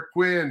 Kyle and Eric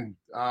Quinn,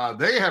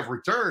 they have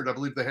returned. I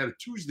believe they had a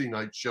Tuesday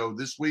night show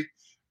this week,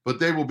 but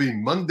they will be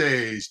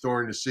Mondays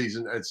during the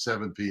season at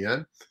 7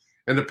 p.m.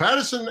 And the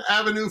Patterson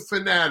Avenue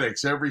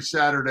Fanatics every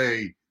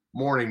Saturday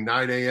morning,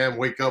 9 a.m.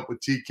 Wake up with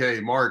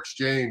TK, Marks,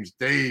 James,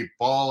 Dave,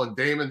 Paul, and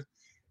Damon,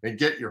 and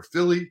get your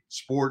Philly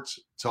sports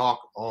talk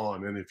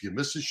on. And if you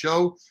miss a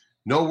show,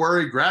 no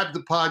worry. Grab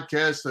the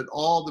podcast at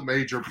all the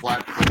major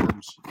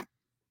platforms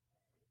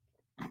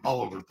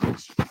all over the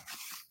place.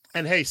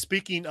 And hey,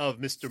 speaking of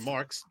Mr.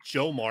 Marks,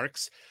 Joe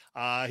Marks,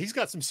 he's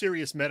got some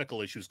serious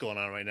medical issues going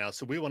on right now.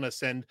 So we want to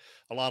send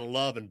a lot of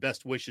love and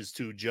best wishes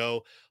to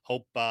Joe.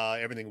 Hope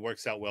everything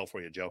works out well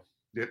for you, Joe.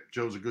 Yep,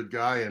 Joe's a good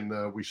guy,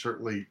 and we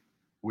certainly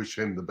wish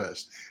him the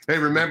best. Hey,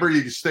 remember,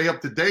 you can stay up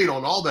to date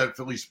on all that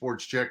Philly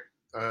sports chat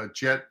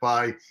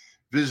by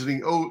visiting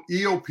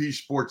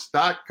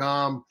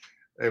EOPsports.com.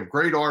 They have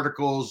great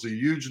articles. A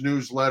huge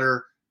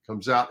newsletter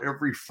comes out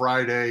every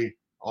Friday.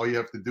 All you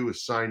have to do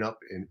is sign up,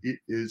 and it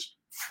is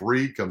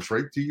free. Comes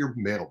right to your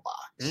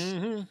mailbox.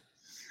 Mm-hmm.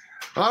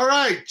 All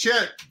right,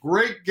 Chet,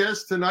 great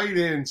guest tonight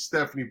in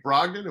Stephanie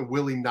Brogdon and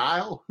Willie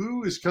Nile.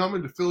 Who is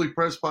coming to Philly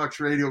Pressbox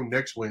Radio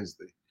next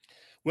Wednesday?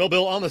 Well,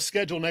 Bill, on the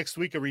schedule next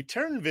week, a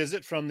return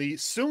visit from the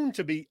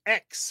soon-to-be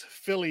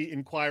ex-Philly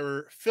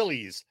Inquirer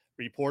Phillies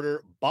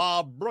reporter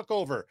Bob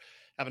Brookover.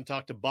 Haven't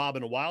talked to Bob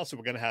in a while, so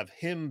we're going to have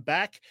him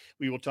back.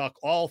 We will talk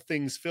all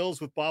things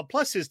Phils with Bob,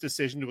 plus his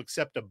decision to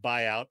accept a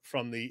buyout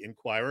from the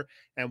Inquirer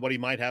and what he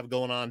might have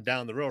going on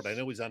down the road. I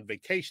know he's on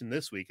vacation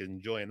this week and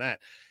enjoying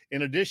that.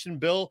 In addition,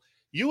 Bill,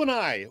 you and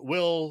I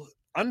will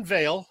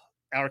unveil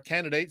our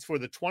candidates for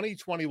the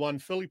 2021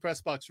 Philly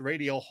Pressbox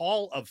Radio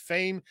Hall of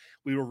Fame.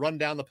 We will run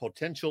down the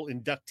potential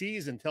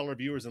inductees and tell our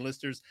viewers and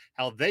listeners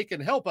how they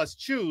can help us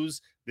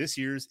choose this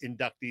year's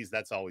inductees.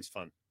 That's always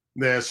fun.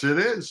 Yes, it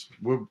is.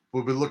 We'll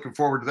be looking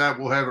forward to that.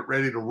 We'll have it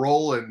ready to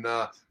roll. And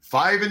 5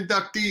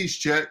 inductees,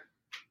 Chet.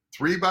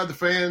 3 by the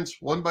fans,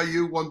 1 by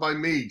you, 1 by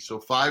me. So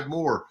 5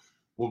 more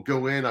will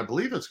go in. I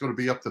believe it's going to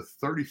be up to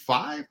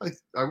 35,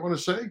 I want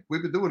to say.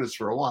 We've been doing this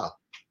for a while.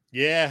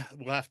 Yeah,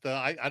 we'll have to.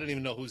 I don't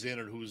even know who's in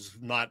or who's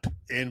not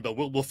in, but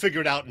we'll figure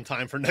it out in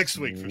time for next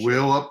week. For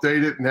we'll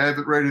update it and have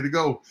it ready to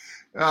go.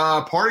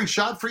 Parting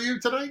shot for you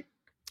tonight?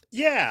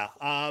 Yeah,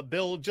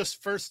 Bill,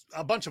 just first,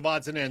 a bunch of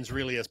odds and ends,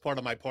 really, as part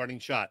of my parting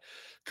shot.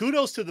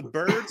 Kudos to the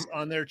Birds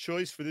on their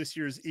choice for this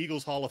year's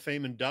Eagles Hall of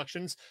Fame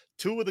inductions.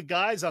 2 of the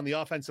guys on the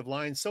offensive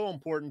line, so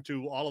important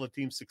to all of the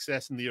team's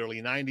success in the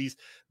early 90s,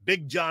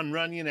 Big John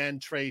Runyon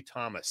and Trey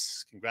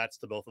Thomas. Congrats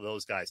to both of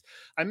those guys.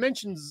 I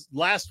mentioned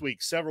last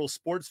week several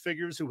sports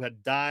figures who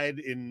had died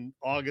in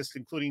August,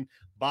 including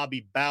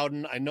Bobby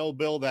Bowden. I know,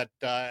 Bill, that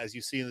as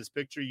you see in this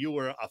picture, you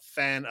were a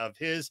fan of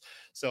his.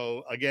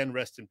 So, again,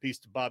 rest in peace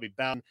to Bobby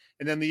Bowden.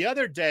 And then the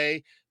other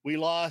day, we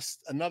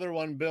lost another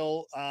one,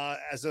 Bill.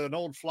 As an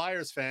old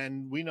Flyers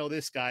fan, we know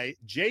this guy,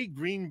 Jay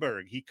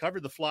Greenberg. He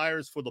covered the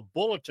Flyers for the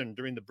Bulletin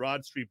during the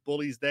Broad Street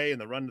Bullies Day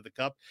and the run to the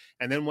Cup,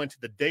 and then went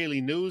to the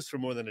Daily News for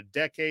more than a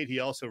decade. He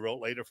also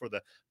wrote later for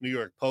the New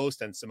York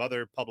Post and some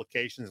other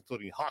publications,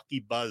 including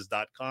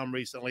HockeyBuzz.com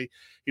recently.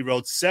 He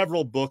wrote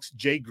several books.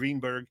 Jay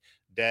Greenberg,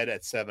 dead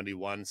at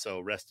 71,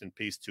 so rest in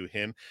peace to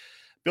him.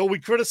 Bill, we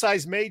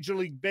criticize Major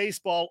League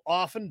Baseball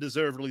often,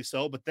 deservedly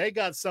so, but they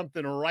got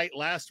something right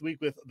last week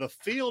with the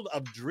Field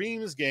of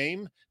Dreams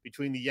game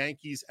between the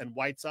Yankees and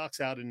White Sox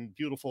out in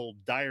beautiful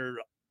Dyer,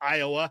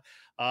 Iowa.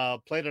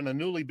 Played on a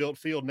newly built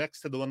field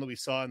next to the one that we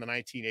saw in the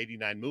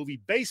 1989 movie.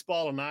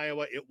 Baseball in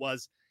Iowa, it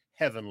was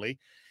heavenly.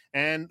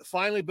 And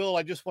finally, Bill,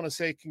 I just want to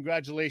say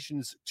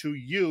congratulations to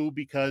you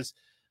because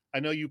I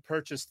know you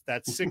purchased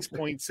that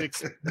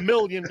 $6.6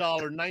 million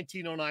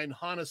 1909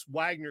 Hannes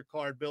Wagner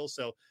card, Bill,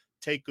 so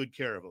take good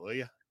care of it, will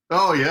you?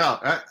 Oh,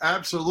 yeah,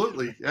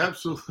 absolutely.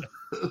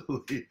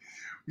 Absolutely.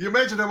 You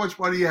imagine how much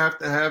money you have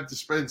to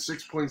spend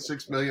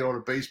 $6.6 million on a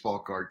baseball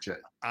card,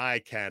 Chet. I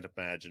can't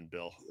imagine,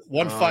 Bill.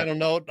 One final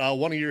note,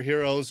 one of your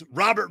heroes,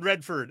 Robert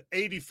Redford,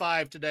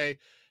 85 today.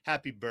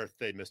 Happy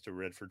birthday, Mr.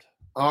 Redford.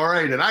 All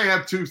right, and I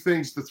have 2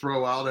 things to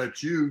throw out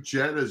at you,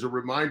 Chet, as a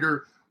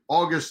reminder.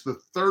 August the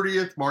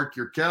 30th, mark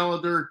your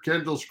calendar,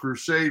 Kendall's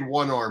Crusade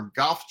One-Arm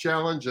Golf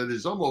Challenge. That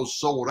is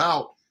almost sold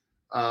out.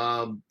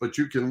 But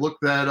you can look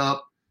that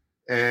up,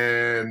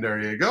 and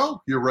there you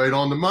go. You're right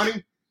on the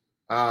money.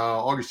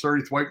 August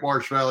 30th, White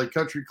Marsh Valley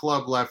Country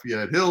Club,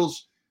 Lafayette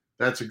Hills.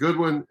 That's a good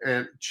one.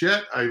 And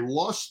Chet, I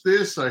lost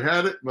this. I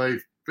had it. My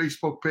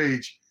Facebook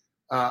page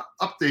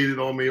updated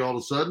on me all of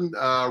a sudden.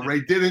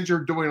 Ray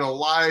Didinger doing a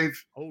live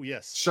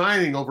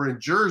signing over in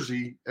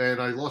Jersey,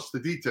 and I lost the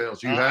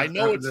details. I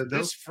know it's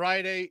this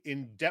Friday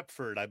in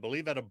Deptford, I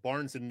believe, at a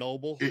Barnes &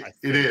 Noble. It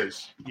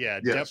is. Yeah,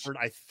 yes. Deptford.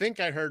 I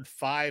think I heard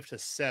 5 to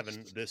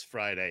 7 this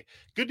Friday.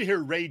 Good to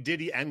hear Ray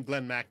Diddy and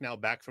Glenn Mack now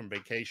back from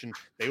vacation.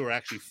 They were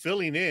actually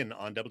filling in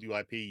on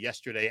WIP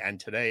yesterday and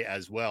today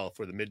as well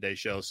for the midday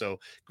show. So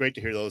great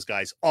to hear those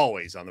guys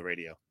always on the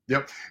radio.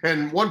 Yep.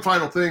 And one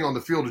final thing on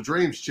the Field of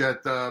Dreams,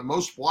 Chet,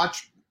 most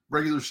watched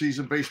regular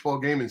season baseball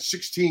game in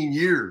 16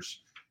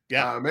 years.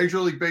 Yeah. Major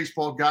League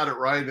Baseball got it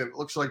right, and it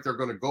looks like they're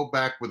going to go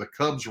back with a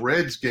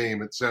Cubs-Reds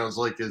game. It sounds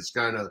like it's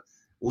kind of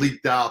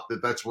leaked out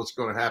that that's what's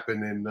going to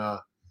happen in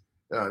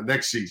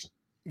next season.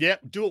 Yeah,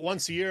 do it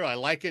once a year. I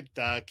like it.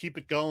 Keep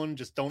it going.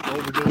 Just don't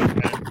overdo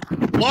it.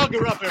 And Log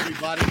her up,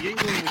 everybody.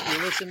 Yingling, if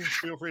you listen,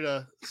 feel free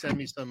to send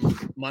me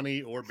some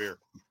money or beer.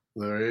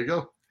 There you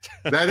go.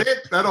 That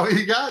it? That all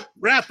you got?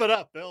 Wrap it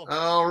up, Bill.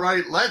 All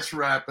right, let's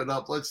wrap it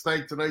up. Let's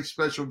thank tonight's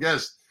special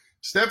guests,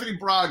 Stephanie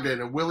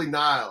Brogdon and Willie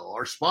Nile,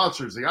 our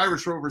sponsors, the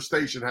Irish Rover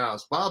Station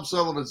House, Bob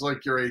Sullivan's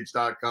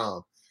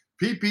LikeYourAge.com,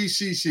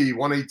 PPCC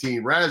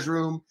 118 Raz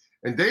Room,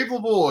 and Dave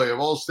Lavoie of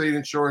Allstate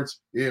Insurance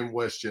in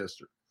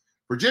Westchester.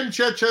 For Jim,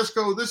 Chet,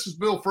 Chesko, this is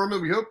Bill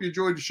Furman. We hope you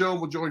enjoyed the show, and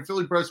we'll join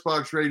Philly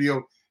Pressbox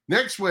Radio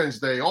next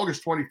Wednesday,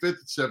 August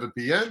 25th at 7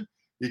 p.m.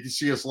 You can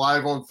see us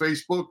live on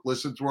Facebook,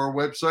 listen to our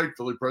website,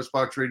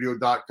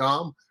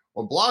 phillypressboxradio.com,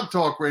 on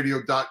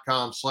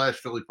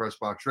blogtalkradio.com/Philly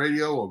Pressbox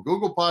Radio, on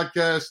Google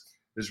Podcasts,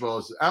 as well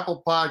as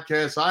Apple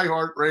Podcasts,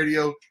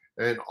 iHeartRadio,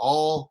 and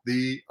all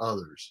the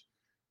others.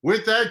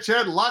 With that,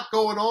 Chad, a lot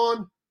going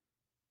on.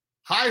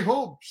 High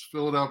hopes,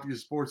 Philadelphia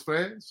sports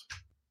fans.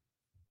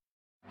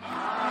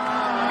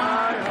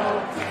 High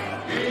hopes.